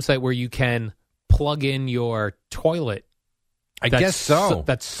mobile home site where you can plug in your toilet. I guess so.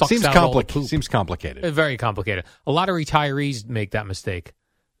 That sucks Seems out all the poop. Seems complicated. Very complicated. A lot of retirees make that mistake,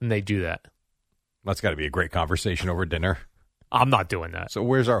 and they do that. That's got to be a great conversation over dinner. I'm not doing that. So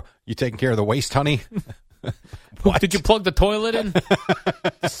you taking care of the waste, honey? Did you plug the toilet in?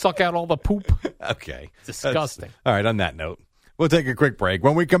 Suck out all the poop? Okay. Disgusting. All right, on that note, we'll take a quick break.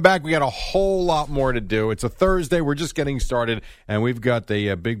 When we come back, we got a whole lot more to do. It's a Thursday. We're just getting started, and we've got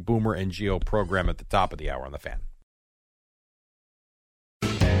the Big Boomer and Geo program at the top of the hour on the Fan.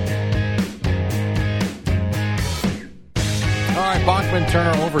 All right, Bachman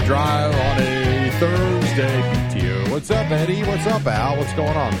Turner Overdrive on a Thursday. BTO. What's up, Eddie? What's up, Al? What's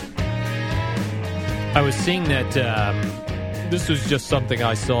going on? I was seeing that this was just something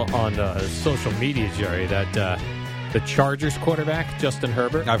I saw on social media, Jerry, that the Chargers quarterback, Justin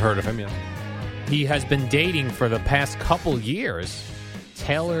Herbert. I've heard of him, yeah. He has been dating for the past couple years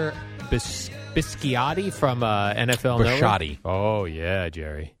Taylor Bisciotti from NFL Bisciotti. Network. Oh, yeah,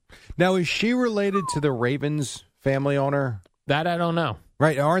 Jerry. Now, is she related to the Ravens family owner? That I don't know.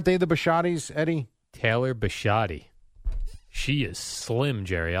 Right, aren't they the Bisciottis, Eddie? Taylor Bisciotti. She is slim,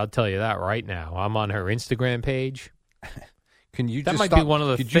 Jerry. I'll tell you that right now. I'm on her Instagram page. Can you that just might stop, be one of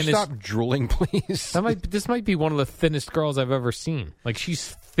the could thinnest. you stop drooling, please? This might be one of the thinnest girls I've ever seen. Like, she's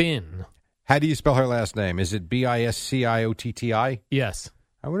thin. How do you spell her last name? Is it Bisciotti? Yes.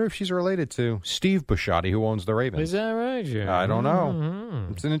 I wonder if she's related to Steve Bisciotti, who owns the Ravens. Is that right, Jerry? I don't know.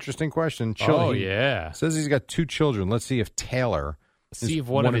 Mm-hmm. It's an interesting question. Oh, yeah. Says he's got 2 children. Let's see if Taylor See if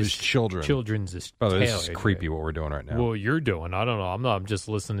one of his children. Children's is Oh, Taylor. this is creepy what we're doing right now. Well, you're doing. I don't know. I'm just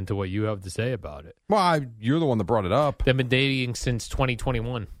listening to what you have to say about it. Well, you're the one that brought it up. They've been dating since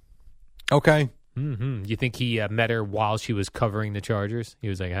 2021. Okay. Mm-hmm. You think he met her while she was covering the Chargers? He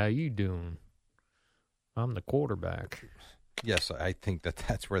was like, "How you doing? I'm the quarterback." Yes, I think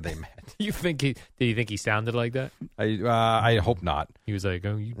that's where they met. Do you think he sounded like that? I hope not. He was like,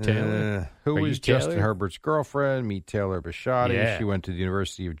 "Oh, you Taylor? Who is Justin Taylor? Herbert's girlfriend? Meet Taylor Bisciotti. Yeah. She went to the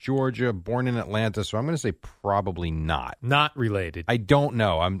University of Georgia, born in Atlanta. So I'm going to say probably not. Not related. I don't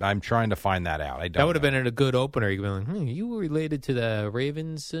know. I'm trying to find that out. I don't. That would have been a good opener. You could be like, you were related to the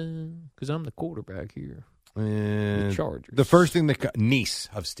Ravens because I'm the quarterback here. The Chargers. The first thing niece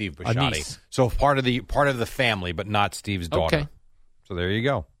of Steve A Bisciotti. niece. So part of the family, but not Steve's daughter. Okay. So there you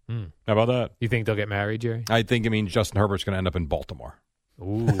go. Hmm. How about that? You think they'll get married, Jerry? I think it means Justin Herbert's going to end up in Baltimore.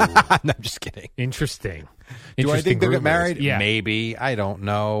 Ooh. No, I'm just kidding. Interesting. Do I think they'll get rumors. married? Yeah. Maybe. I don't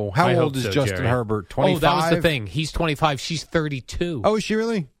know. How I old hope is so, Justin Jerry. Herbert? 25? Oh, that was the thing. He's 25. She's 32. Oh, is she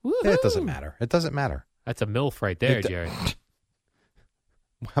really? Woo-hoo. It doesn't matter. It doesn't matter. That's a MILF right there, Jerry.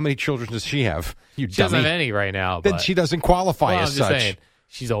 How many children does she have? You She doesn't dummy. have any right now. Then But, she doesn't qualify well, as I'm just such. saying,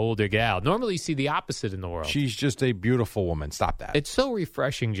 she's an older gal. Normally you see the opposite in the world. She's just a beautiful woman. Stop that. It's so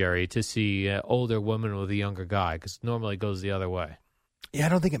refreshing, Jerry, to see an older woman with a younger guy because normally it goes the other way. Yeah,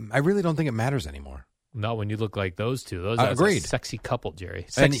 I really don't think it matters anymore. Not when you look like those two. Those Agreed. are a sexy couple, Jerry.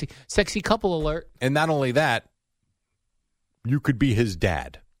 And- Sexy couple alert. And not only that, you could be his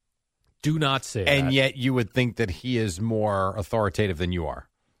dad. Do not say And that. yet you would think that he is more authoritative than you are.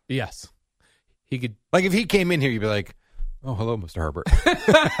 Yes. He could. Like if he came in here, you'd be like, "Oh, hello, Mr. Herbert."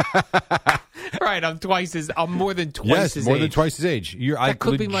 Right, I'm more than twice his more age. than twice his age. That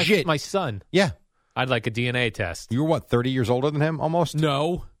could be my son. Yeah. I'd like a DNA test. You're what, 30 years older than him almost?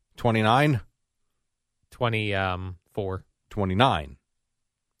 No. 29? 24. 29.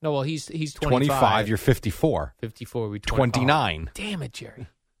 No, well, he's 25. 25, you're 54. 54, we 29. Oh, damn it, Jerry.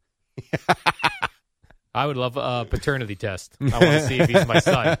 I would love a paternity test. I want to see if he's my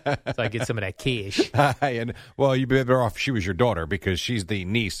son, so I get some of that cash. And, well, you'd be better off if she was your daughter because she's the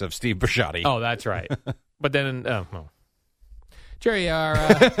niece of Steve Bisciotti. Oh, that's right. But then, well. Jerry,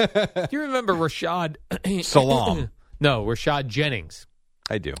 do you remember Rashad Salam? No, Rashad Jennings.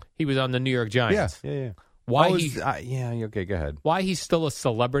 I do. He was on the New York Giants. Yeah. Why okay, go ahead. Why he's still a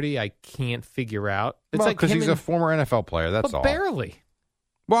celebrity, I can't figure out. It's Well, like because him he's and- a former NFL player, that's but all. barely.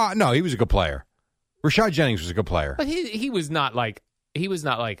 Well, no, he was a good player. Rashad Jennings was a good player. But he was not like He's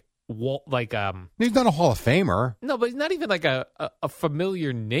not a Hall of Famer. No, but he's not even like a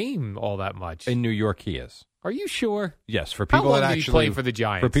familiar name all that much. In New York, he is. Are you sure? Yes, for How people long that did he actually play for the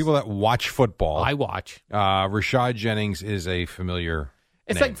Giants? For people that watch football, I watch. Rashad Jennings is a familiar.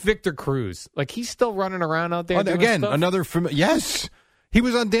 It's name. like Victor Cruz. Like he's still running around out there. Oh, doing again, stuff? another yes. He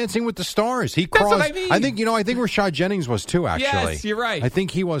was on Dancing with the Stars. He That's crossed. what I mean. I think Rashad Jennings was too. Actually, Yes, you're right. I think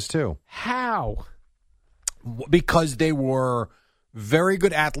he was too. How? Because they were very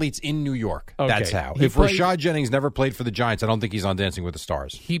good athletes in New York. Okay. That's how. He If played- Rashad Jennings never played for the Giants, I don't think he's on Dancing with the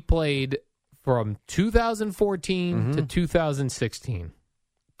Stars. He played from 2014 Mm-hmm. to 2016.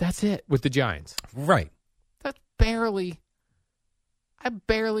 That's it with the Giants. Right. I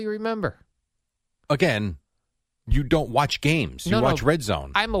barely remember. Again, you don't watch games. You watch Red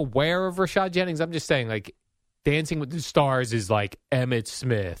Zone. I'm aware of Rashad Jennings. I'm just saying, like, Dancing with the Stars is like Emmitt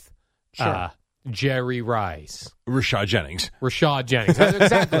Smith, Sure. Jerry Rice. Rashad Jennings.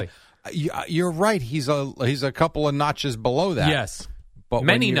 Exactly. You're right. He's a couple of notches below that. Yes. But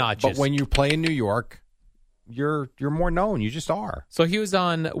Many notches. But when you play in New York, you're more known. You just are. So he was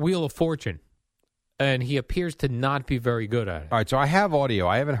on Wheel of Fortune, and he appears to not be very good at it. All right, so I have audio.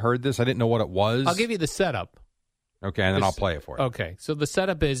 I haven't heard this. I didn't know what it was. I'll give you the setup. Okay, and then I'll play it for you. Okay, so the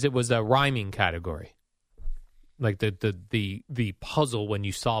setup is it was a rhyming category. Like the puzzle, when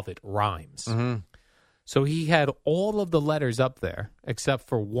you solve it, rhymes. Mm-hmm. So he had all of the letters up there except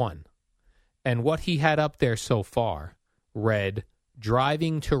for one. And what he had up there so far read,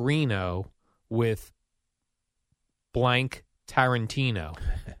 driving to Reno with blank Tarantino.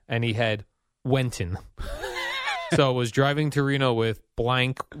 And he had Wenton. So it was driving to Reno with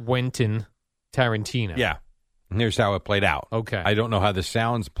blank Wenton Tarantino. Yeah. And here's how it played out. Okay. I don't know how this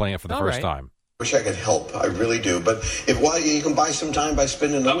sounds playing it for the first time. Wish I could help. I really do. But you can buy some time by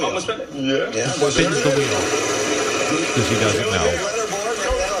spinning the wheel. I'm spin it. Yeah. Spins the wheel. Because he doesn't know.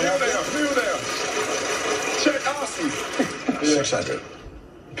 Check Aussie. 600.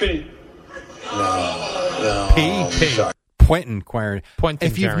 P. No. P. Sorry. Quentin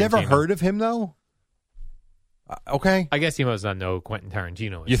If you've never heard of him, though, okay. I guess he must not know who Quentin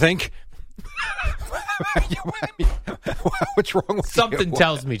Tarantino is. You think? What's wrong with Something you?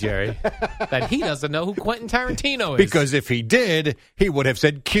 tells me, Jerry, that he doesn't know who Quentin Tarantino is. Because if he did, he would have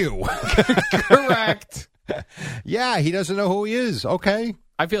said Q. Correct. Yeah, he doesn't know who he is. Okay.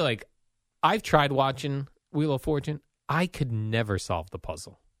 I feel like I've tried watching Wheel of Fortune. I could never solve the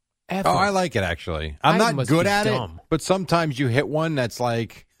puzzle. Ever. Oh, I like it, actually. I'm not good at it, but sometimes you hit one that's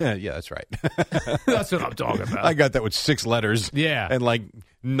like, yeah, that's right. That's what I'm talking about. I got that with 6 letters. Yeah. And like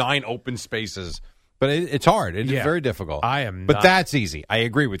 9 open spaces. But it's hard. It's very difficult. I am But not. that's easy. I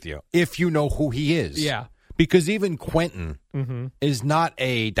agree with you. If you know who he is. Yeah. Because even Quentin is not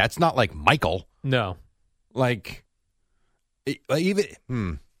that's not like Michael. No. Like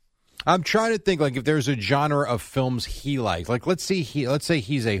even, I'm trying to think like if there's a genre of films he likes. Like let's say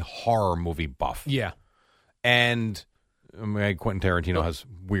he's a horror movie buff. Yeah. And Quentin Tarantino has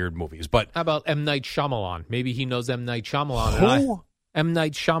weird movies, but how about M. Night Shyamalan? Maybe he knows M. Night Shyamalan. Who? M.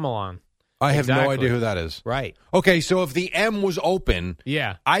 Night Shyamalan. I have no idea who that is. Right. Okay, so if the M was open,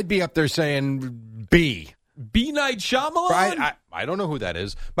 yeah, I'd be up there saying B. B. Night Shyamalan? I don't know who that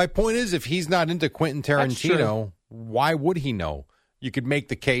is. My point is, if he's not into Quentin Tarantino, why would he know? You could make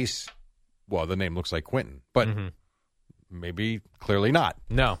the case, well, the name looks like Quentin, but maybe clearly not.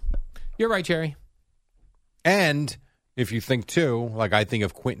 No. You're right, Jerry. And if you think, too, like I think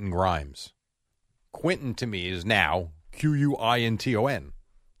of Quentin Grimes. Quentin, to me, is now Quinton.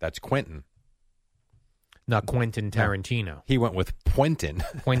 That's Quentin. Not Quentin Tarantino. He went with Quentin.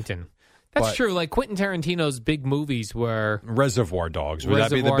 That's true. Like Quentin Tarantino's big movies were Reservoir Dogs. Would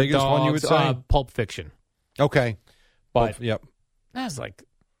that be the biggest one you would say? Pulp Fiction. Okay. But yep. That was like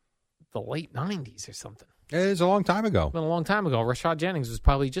the late 90s or something. It was a long time ago. Been a long time ago. Rashad Jennings was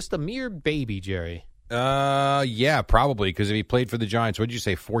probably just a mere baby, Jerry. Yeah, probably, because if he played for the Giants, what did you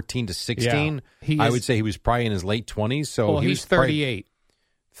say, 14 to 16? Yeah, I would say he was probably in his late 20s. So he's 38.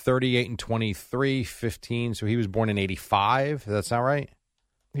 38 and 23, 15. So he was born in 85. Does that sound right?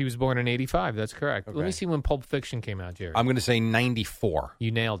 He was born in 85. That's correct. Okay. Let me see when Pulp Fiction came out, Jerry. I'm going to say 94.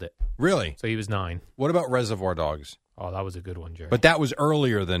 You nailed it. Really? So he was 9. What about Reservoir Dogs? Oh, that was a good one, Jerry. But that was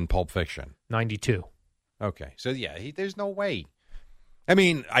earlier than Pulp Fiction. 92. Okay. So, yeah, there's no way. I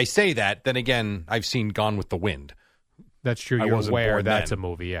mean, I say that. Then again, I've seen Gone with the Wind. That's true. You're aware that's a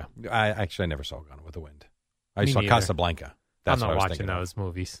movie, yeah. I never saw Gone with the Wind. I Me saw neither. Casablanca. That's I'm what not I was watching thinking those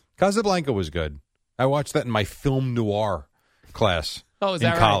movies. Casablanca was good. I watched that in my film noir class is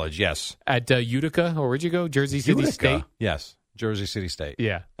that in college, yes. At Utica, or where'd you go? Jersey City State? Yes, Jersey City State.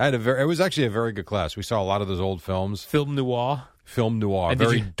 Yeah. It was actually a very good class. We saw a lot of those old films. Film noir? Film noir. And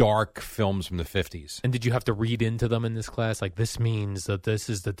very dark films from the 50s. And did you have to read into them in this class? Like, this means that this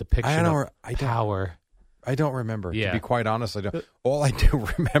is the depiction of power. I don't remember. Yeah. To be quite honest, I don't. All I do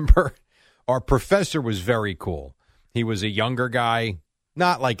remember, our professor was very cool. He was a younger guy,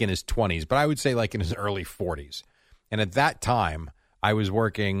 not like in his 20s, but I would say like in his early 40s. And at that time, I was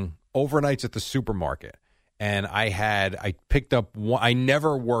working overnights at the supermarket. And I picked up one. I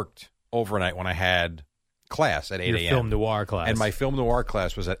never worked overnight when I had class at 8 a.m. Your film noir class. And my film noir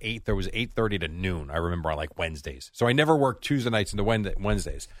class was at 8. There was 8:30 to noon, I remember, on like Wednesdays. So I never worked Tuesday nights into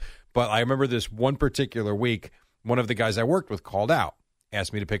Wednesdays. But I remember this one particular week, one of the guys I worked with called out,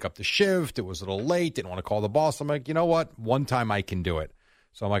 asked me to pick up the shift. It was a little late, didn't want to call the boss. I'm like, you know what? One time I can do it.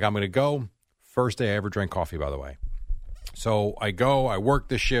 So I'm like, I'm going to go. First day I ever drank coffee, by the way. So I go, I work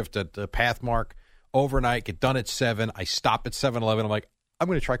the shift at the Pathmark overnight, get done at 7. I stop at 7-Eleven. I'm like, I'm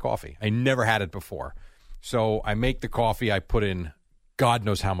going to try coffee. I never had it before. So I make the coffee. I put in God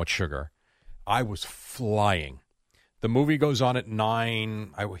knows how much sugar. I was flying. The movie goes on at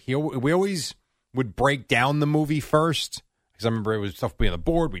 9. We always would break down the movie first, because I remember it was stuff being on the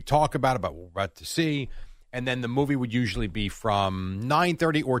board. We'd talk about what we're about to see. And then the movie would usually be from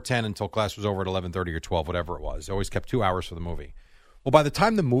 9:30 or 10 until class was over at 11:30 or 12, whatever it was. I always kept 2 hours for the movie. Well, by the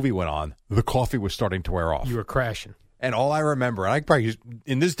time the movie went on, the coffee was starting to wear off. You were crashing. And all I remember, and I probably,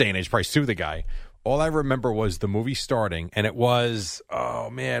 in this day and age, probably sue the guy. All I remember was the movie starting, and it was, oh,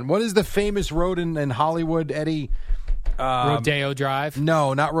 man, what is the famous road in Hollywood, Eddie? Rodeo Drive?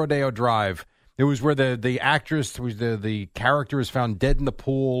 No, not Rodeo Drive. It was where the actress, the character is found dead in the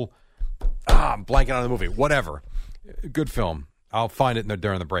pool. I'm blanking on the movie. Whatever. Good film. I'll find it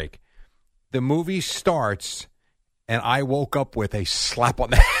during the break. The movie starts, and I woke up with a slap on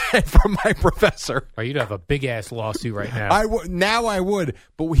the head from my professor. Oh, you'd have a big-ass lawsuit right now. Now I would.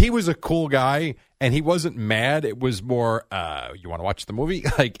 But he was a cool guy, and he wasn't mad. It was more, you want to watch the movie?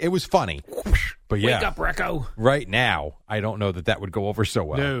 Like, it was funny. But yeah. Wake up, Recco. Right now, I don't know that would go over so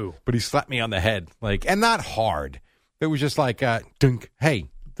well. No. But he slapped me on the head, and not hard. It was just like, dunk, hey,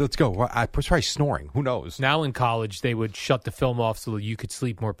 let's go. I was probably snoring. Who knows? Now in college, they would shut the film off so that you could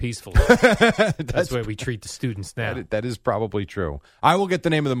sleep more peacefully. That's the way we treat the students now. That is probably true. I will get the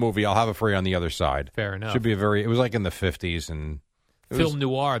name of the movie. I'll have it for you on the other side. Fair enough. Should be it was like in the 50s. And film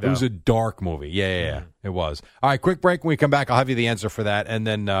noir, though. It was a dark movie. Yeah. It was. All right, quick break. When we come back, I'll have you the answer for that. And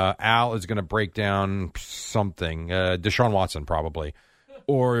then Al is going to break down something. Deshaun Watson, probably.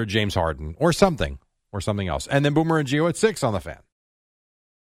 Or James Harden. Or something. Or something else. And then Boomer and Gio at 6 on the Fan.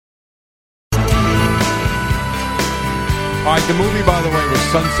 All right, the movie, by the way, was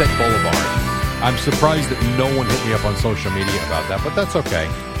Sunset Boulevard. I'm surprised that no one hit me up on social media about that, but that's okay.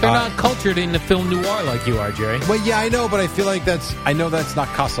 They're not cultured in the film noir like you are, Jerry. Well, yeah, I know, but I feel like I know that's not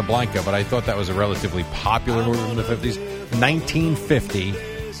Casablanca, but I thought that was a relatively popular movie from the 50s. 1950,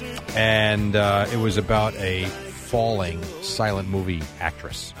 and it was about a falling silent movie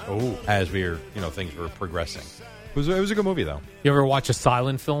actress. Oh, as things were progressing. It was a good movie, though. You ever watch a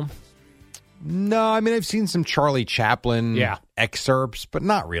silent film? No, I mean, I've seen some Charlie Chaplin excerpts, but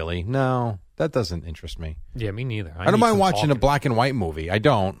not really. No, that doesn't interest me. Yeah, me neither. I don't mind watching a black and white movie. I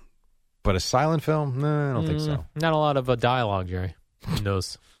don't. But a silent film? No, I don't think so. Not a lot of dialogue, Jerry. Who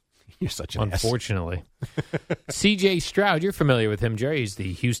knows? You're such an unfortunately. C.J. Stroud, you're familiar with him, Jerry. He's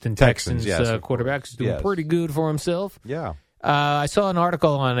the Houston Texans quarterback. He's doing pretty good for himself. Yeah. I saw an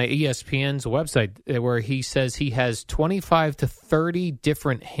article on ESPN's website where he says he has 25 to 30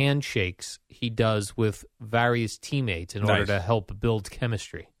 different handshakes he does with various teammates in order to help build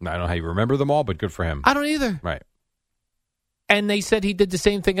chemistry. I don't know how you remember them all, but good for him. I don't either. Right. And they said he did the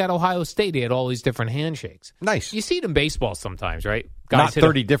same thing at Ohio State. He had all these different handshakes. Nice. You see it in baseball sometimes, right? Not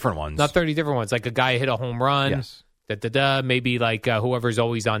 30 different ones. Not 30 different ones. Like a guy hit a home run. Yes. Maybe like whoever's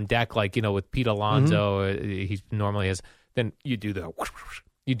always on deck, like, with Pete Alonso, he normally has. Then you do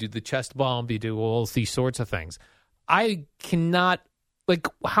the chest bump, you do all these sorts of things. I cannot,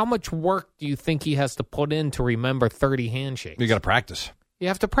 how much work do you think he has to put in to remember 30 handshakes? You got to practice. You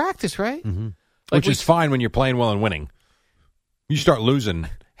have to practice, right? Mm-hmm. Which is fine when you're playing well and winning. You start losing.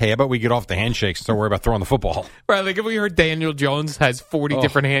 Hey, how about we get off the handshakes and don't worry about throwing the football? Right, like if we heard Daniel Jones has 40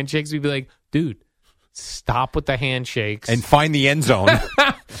 different handshakes, we'd be like, dude, stop with the handshakes. And find the end zone.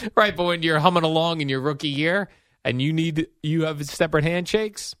 Right, but when you're humming along in your rookie year and you have separate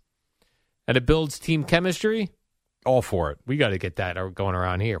handshakes and it builds team chemistry, all for it. We got to get that going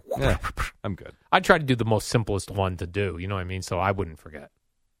around here. Yeah, I'm good. I try to do the most simplest one to do, you know what I mean? So I wouldn't forget.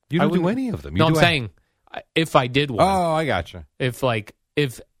 You don't do any of them. I'm saying if I did one. Oh, I gotcha.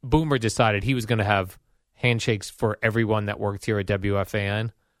 If Boomer decided he was going to have handshakes for everyone that worked here at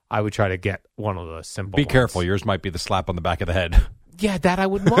WFAN, I would try to get one of the simple ones. Be careful. Yours might be the slap on the back of the head. Yeah, that I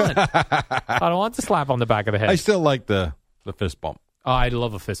wouldn't want. I don't want the slap on the back of the head. I still like the fist bump. Oh, I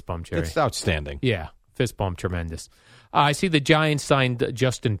love a fist bump, Jerry. It's outstanding. Yeah, fist bump, tremendous. I see the Giants signed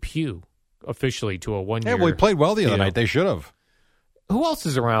Justin Pugh officially to a 1 year. Yeah, well, he played well the other night. They should have. Who else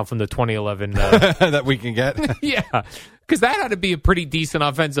is around from the 2011? That we can get? Yeah, because that had to be a pretty decent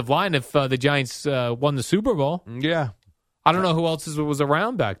offensive line if the Giants won the Super Bowl. Yeah. I don't know who else was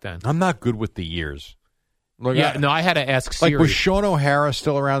around back then. I'm not good with the years. Look, I had to ask Siri. Was Sean O'Hara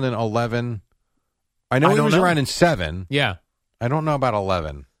still around in 11? I know he was around in 7. Yeah. I don't know about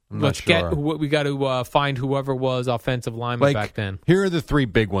 11. Let's get we got to find whoever was offensive lineman back then. Here are the 3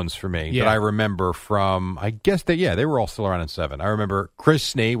 big ones for me that I remember from, I guess they were all still around in 7. I remember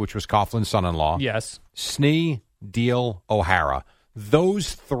Chris Snee, which was Coughlin's son-in-law. Yes. Snee, Deal, O'Hara.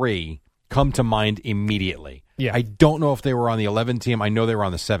 Those 3 come to mind immediately. Yeah. I don't know if they were on the 11 team. I know they were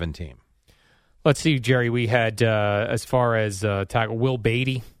on the 7 team. Let's see, Jerry. We had, as far as tackle, Will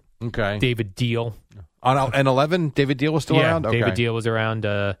Beatty. Okay. David Deal. On an 11, David Deal was still around? Okay. David Deal was around.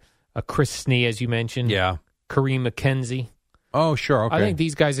 Chris Snee, as you mentioned. Yeah. Kareem McKenzie. Oh, sure. Okay. I think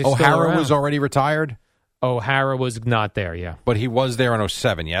these guys are still O'Hara around. was already retired? O'Hara was not there, yeah. But he was there in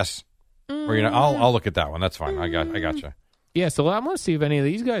 07, yes? Or, I'll look at that one. That's fine. I got you. Yeah, so I want to see if any of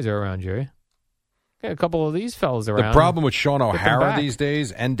these guys are around, Jerry. Got a couple of these fellas around. The problem with Sean O'Hara these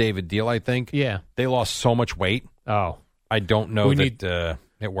days and David Deal, I think, they lost so much weight. Oh. I don't know that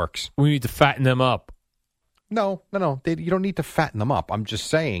it works. We need to fatten them up. No. You don't need to fatten them up. I'm just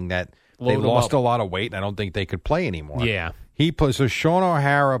saying that they lost a lot of weight, and I don't think they could play anymore. Yeah. So Sean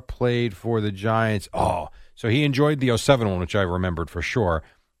O'Hara played for the Giants. Oh, so he enjoyed the 07 one, which I remembered for sure.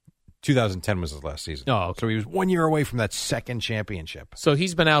 2010 was his last season. Oh, okay. So he was 1 year away from that second championship. So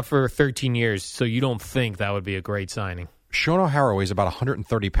he's been out for 13 years, so you don't think that would be a great signing? Sean O'Hara weighs about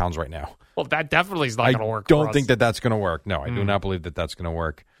 130 pounds right now. Well, that definitely is not going to work I don't for us. think that's going to work. No, I do not believe that's going to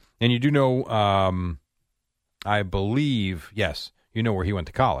work. And you do know, I believe, yes, you know where he went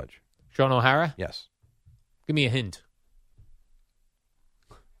to college. Sean O'Hara? Yes. Give me a hint.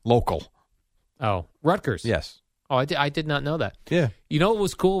 Local. Oh, Rutgers. Yes. Oh, I did not know that. Yeah. You know what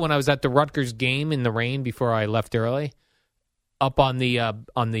was cool when I was at the Rutgers game in the rain before I left early? Up on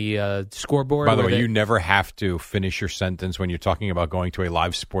the scoreboard. By the way, you never have to finish your sentence when you're talking about going to a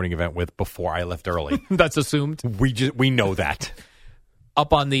live sporting event with "before I left early." That's assumed. We know that.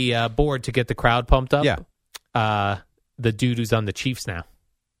 Up on the board to get the crowd pumped up. Yeah. The dude who's on the Chiefs now,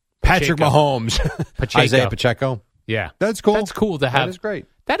 Patrick Mahomes, Isaiah Pacheco. Yeah, that's cool. That's cool to have. That is great.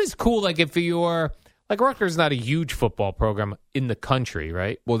 That is cool. Like if you're. Like, Rutgers is not a huge football program in the country,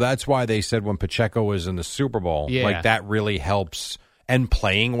 right? Well, that's why they said when Pacheco was in the Super Bowl, like that really helps. And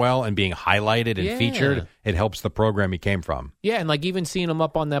playing well and being highlighted and featured, it helps the program he came from. Yeah, and like even seeing him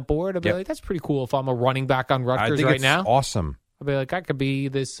up on that board, I'd be like, that's pretty cool if I'm a running back on Rutgers right now. Awesome. I'd be like, I could be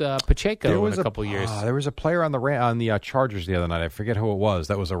this Pacheco in a couple years. There was a player on the Chargers the other night. I forget who it was.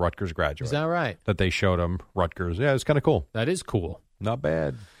 That was a Rutgers graduate. Is that right? That they showed him Rutgers. Yeah, it's kind of cool. That is cool. Not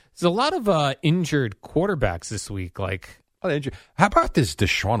bad. There's a lot of injured quarterbacks this week. Like, how about this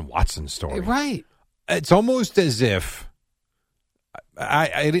Deshaun Watson story? Right. It's almost as if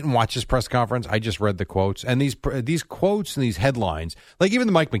I didn't watch this press conference. I just read the quotes, and these quotes and these headlines, like even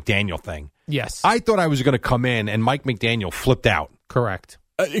the Mike McDaniel thing. Yes, I thought I was going to come in, and Mike McDaniel flipped out. Correct.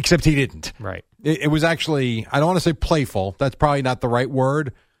 Except he didn't. Right. It was actually, I don't want to say playful. That's probably not the right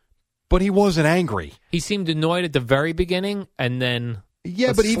word, but he wasn't angry. He seemed annoyed at the very beginning, and then.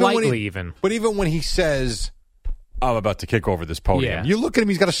 Yeah, but even when he says, "I'm about to kick over this podium," you look at him;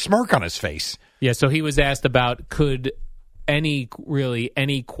 he's got a smirk on his face. Yeah. So he was asked about could any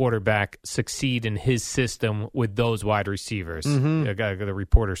quarterback succeed in his system with those wide receivers. Mm-hmm. The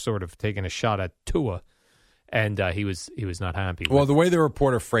reporter sort of taking a shot at Tua, and he was not happy. Well, the way the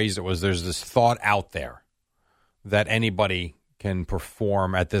reporter phrased it was, "There's this thought out there that anybody can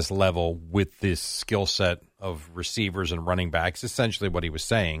perform at this level with this skill set of receivers and running backs," essentially what he was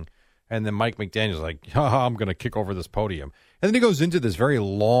saying. And then Mike McDaniel's like, I'm going to kick over this podium. And then he goes into this very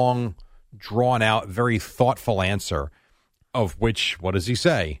long, drawn-out, very thoughtful answer, of which, what does he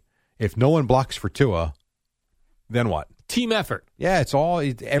say? If no one blocks for Tua, then what? Team effort. Yeah, it's all,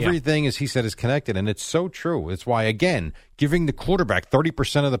 everything, as he said, is connected. And it's so true. It's why, again, giving the quarterback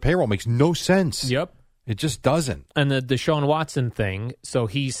 30% of the payroll makes no sense. Yep. It just doesn't. And the Deshaun Watson thing, so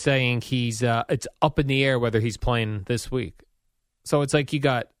he's saying it's up in the air whether he's playing this week. So it's like you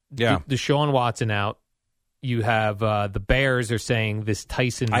got Deshaun Watson out. You have the Bears are saying this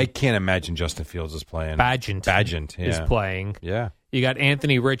Tyson. I can't imagine Justin Fields is playing. Bagent is playing. Yeah. You got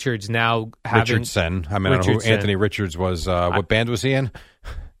Anthony Richards now Richardson. I mean, I don't know who Anthony Richards was. What band was he in?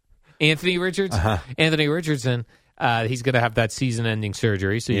 Anthony Richards? Uh-huh. Anthony Richardson. He's going to have that season-ending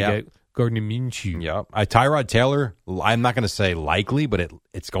surgery. So you get Gardner Minshew. Yeah. Tyrod Taylor, I'm not going to say likely, but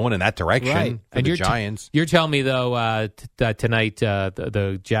it's going in that direction for the Giants. You're telling me, though, that tonight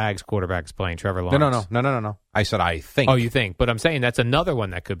the Jags quarterback's playing Trevor Lawrence. No. I said I think. Oh, you think. But I'm saying that's another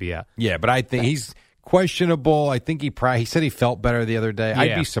one that could be out. Yeah, but I think he's questionable. I think he said he felt better the other day. Yeah.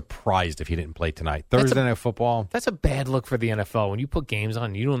 I'd be surprised if he didn't play tonight. Thursday Night Football. That's a bad look for the NFL. When you put games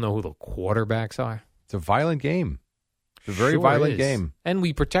on, you don't know who the quarterbacks are. It's a violent game. It's a very violent game. And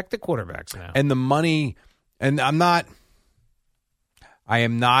we protect the quarterbacks now. And the money, and I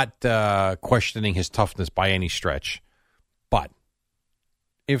am not questioning his toughness by any stretch. But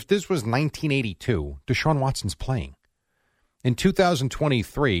if this was 1982, Deshaun Watson's playing. In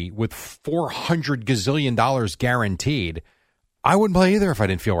 2023, with $400 gazillion guaranteed, I wouldn't play either if I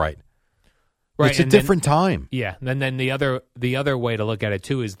didn't feel right. Right, it's a different time. Yeah, and then the other way to look at it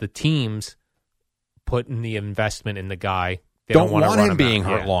too is the teams putting the investment in the guy. They don't want him being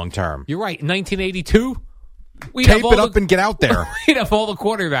hurt long term. You're right. In 1982, tape it up and get out there. We'd have all the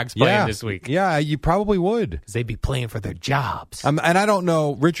quarterbacks playing this week. Yeah, you probably would. Because they'd be playing for their jobs. And I don't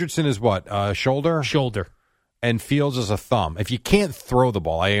know. Richardson is what? Shoulder? Shoulder. And Fields is a thumb. If you can't throw the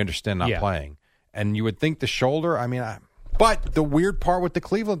ball, I understand not playing. And you would think the shoulder, but the weird part with the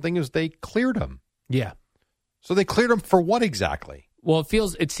Cleveland thing is they cleared him. Yeah. So they cleared him for what exactly? Well,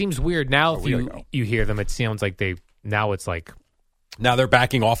 it seems weird now if you hear them. It sounds like now it's like. Now they're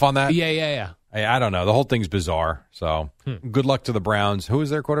backing off on that? Yeah. I don't know. The whole thing's bizarre. So good luck to the Browns. Who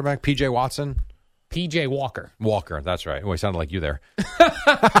is their quarterback? P.J. Watson? P.J. Walker. Walker, that's right. Oh, he sounded like you there.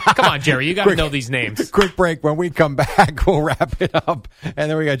 Come on, Jerry. You got to know these names. Quick break. When we come back, we'll wrap it up. And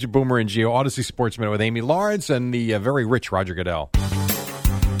then we got your Boomer and Gio, Odyssey Sports Minute with Amy Lawrence and the very rich Roger Goodell.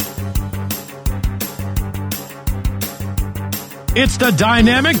 It's the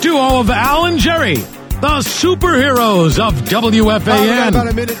dynamic duo of Al and Jerry, the superheroes of WFAN. We got about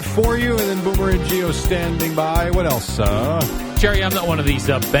a minute for you, and then Boomer and Gio standing by. What else? Jerry, I'm not one of these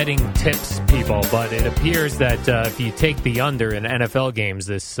betting tips people, but it appears that if you take the under in NFL games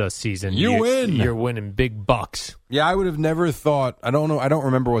this season, you win. You're winning big bucks. Yeah, I would have never thought. I don't know. I don't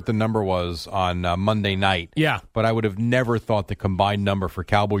remember what the number was on Monday night. Yeah, but I would have never thought the combined number for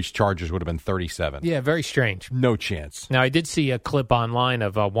Cowboys Chargers would have been 37. Yeah, very strange. No chance. Now, I did see a clip online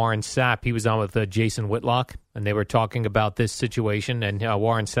of Warren Sapp. He was on with Jason Whitlock, and they were talking about this situation. And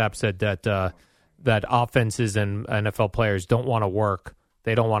Warren Sapp said that that offenses and NFL players don't want to work.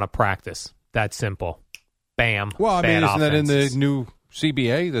 They don't want to practice. That simple. Bam. Well, I mean, isn't offenses. that in the new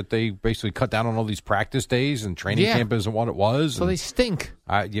CBA that they basically cut down on all these practice days and training camp isn't what it was? So they stink.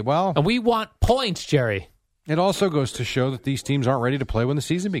 Well, and we want points, Jerry. It also goes to show that these teams aren't ready to play when the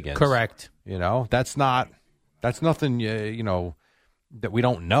season begins. Correct. That's nothing, that we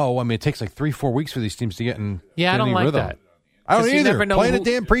don't know. I mean, it takes like 3-4 weeks for these teams to get in. Yeah, I don't like that. I don't either. Playing a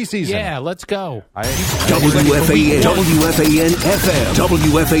damn preseason. Yeah, let's go. WFAN FM,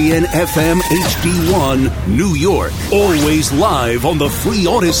 WFAN FM HD1, New York. Always live on the free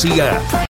Odyssey app.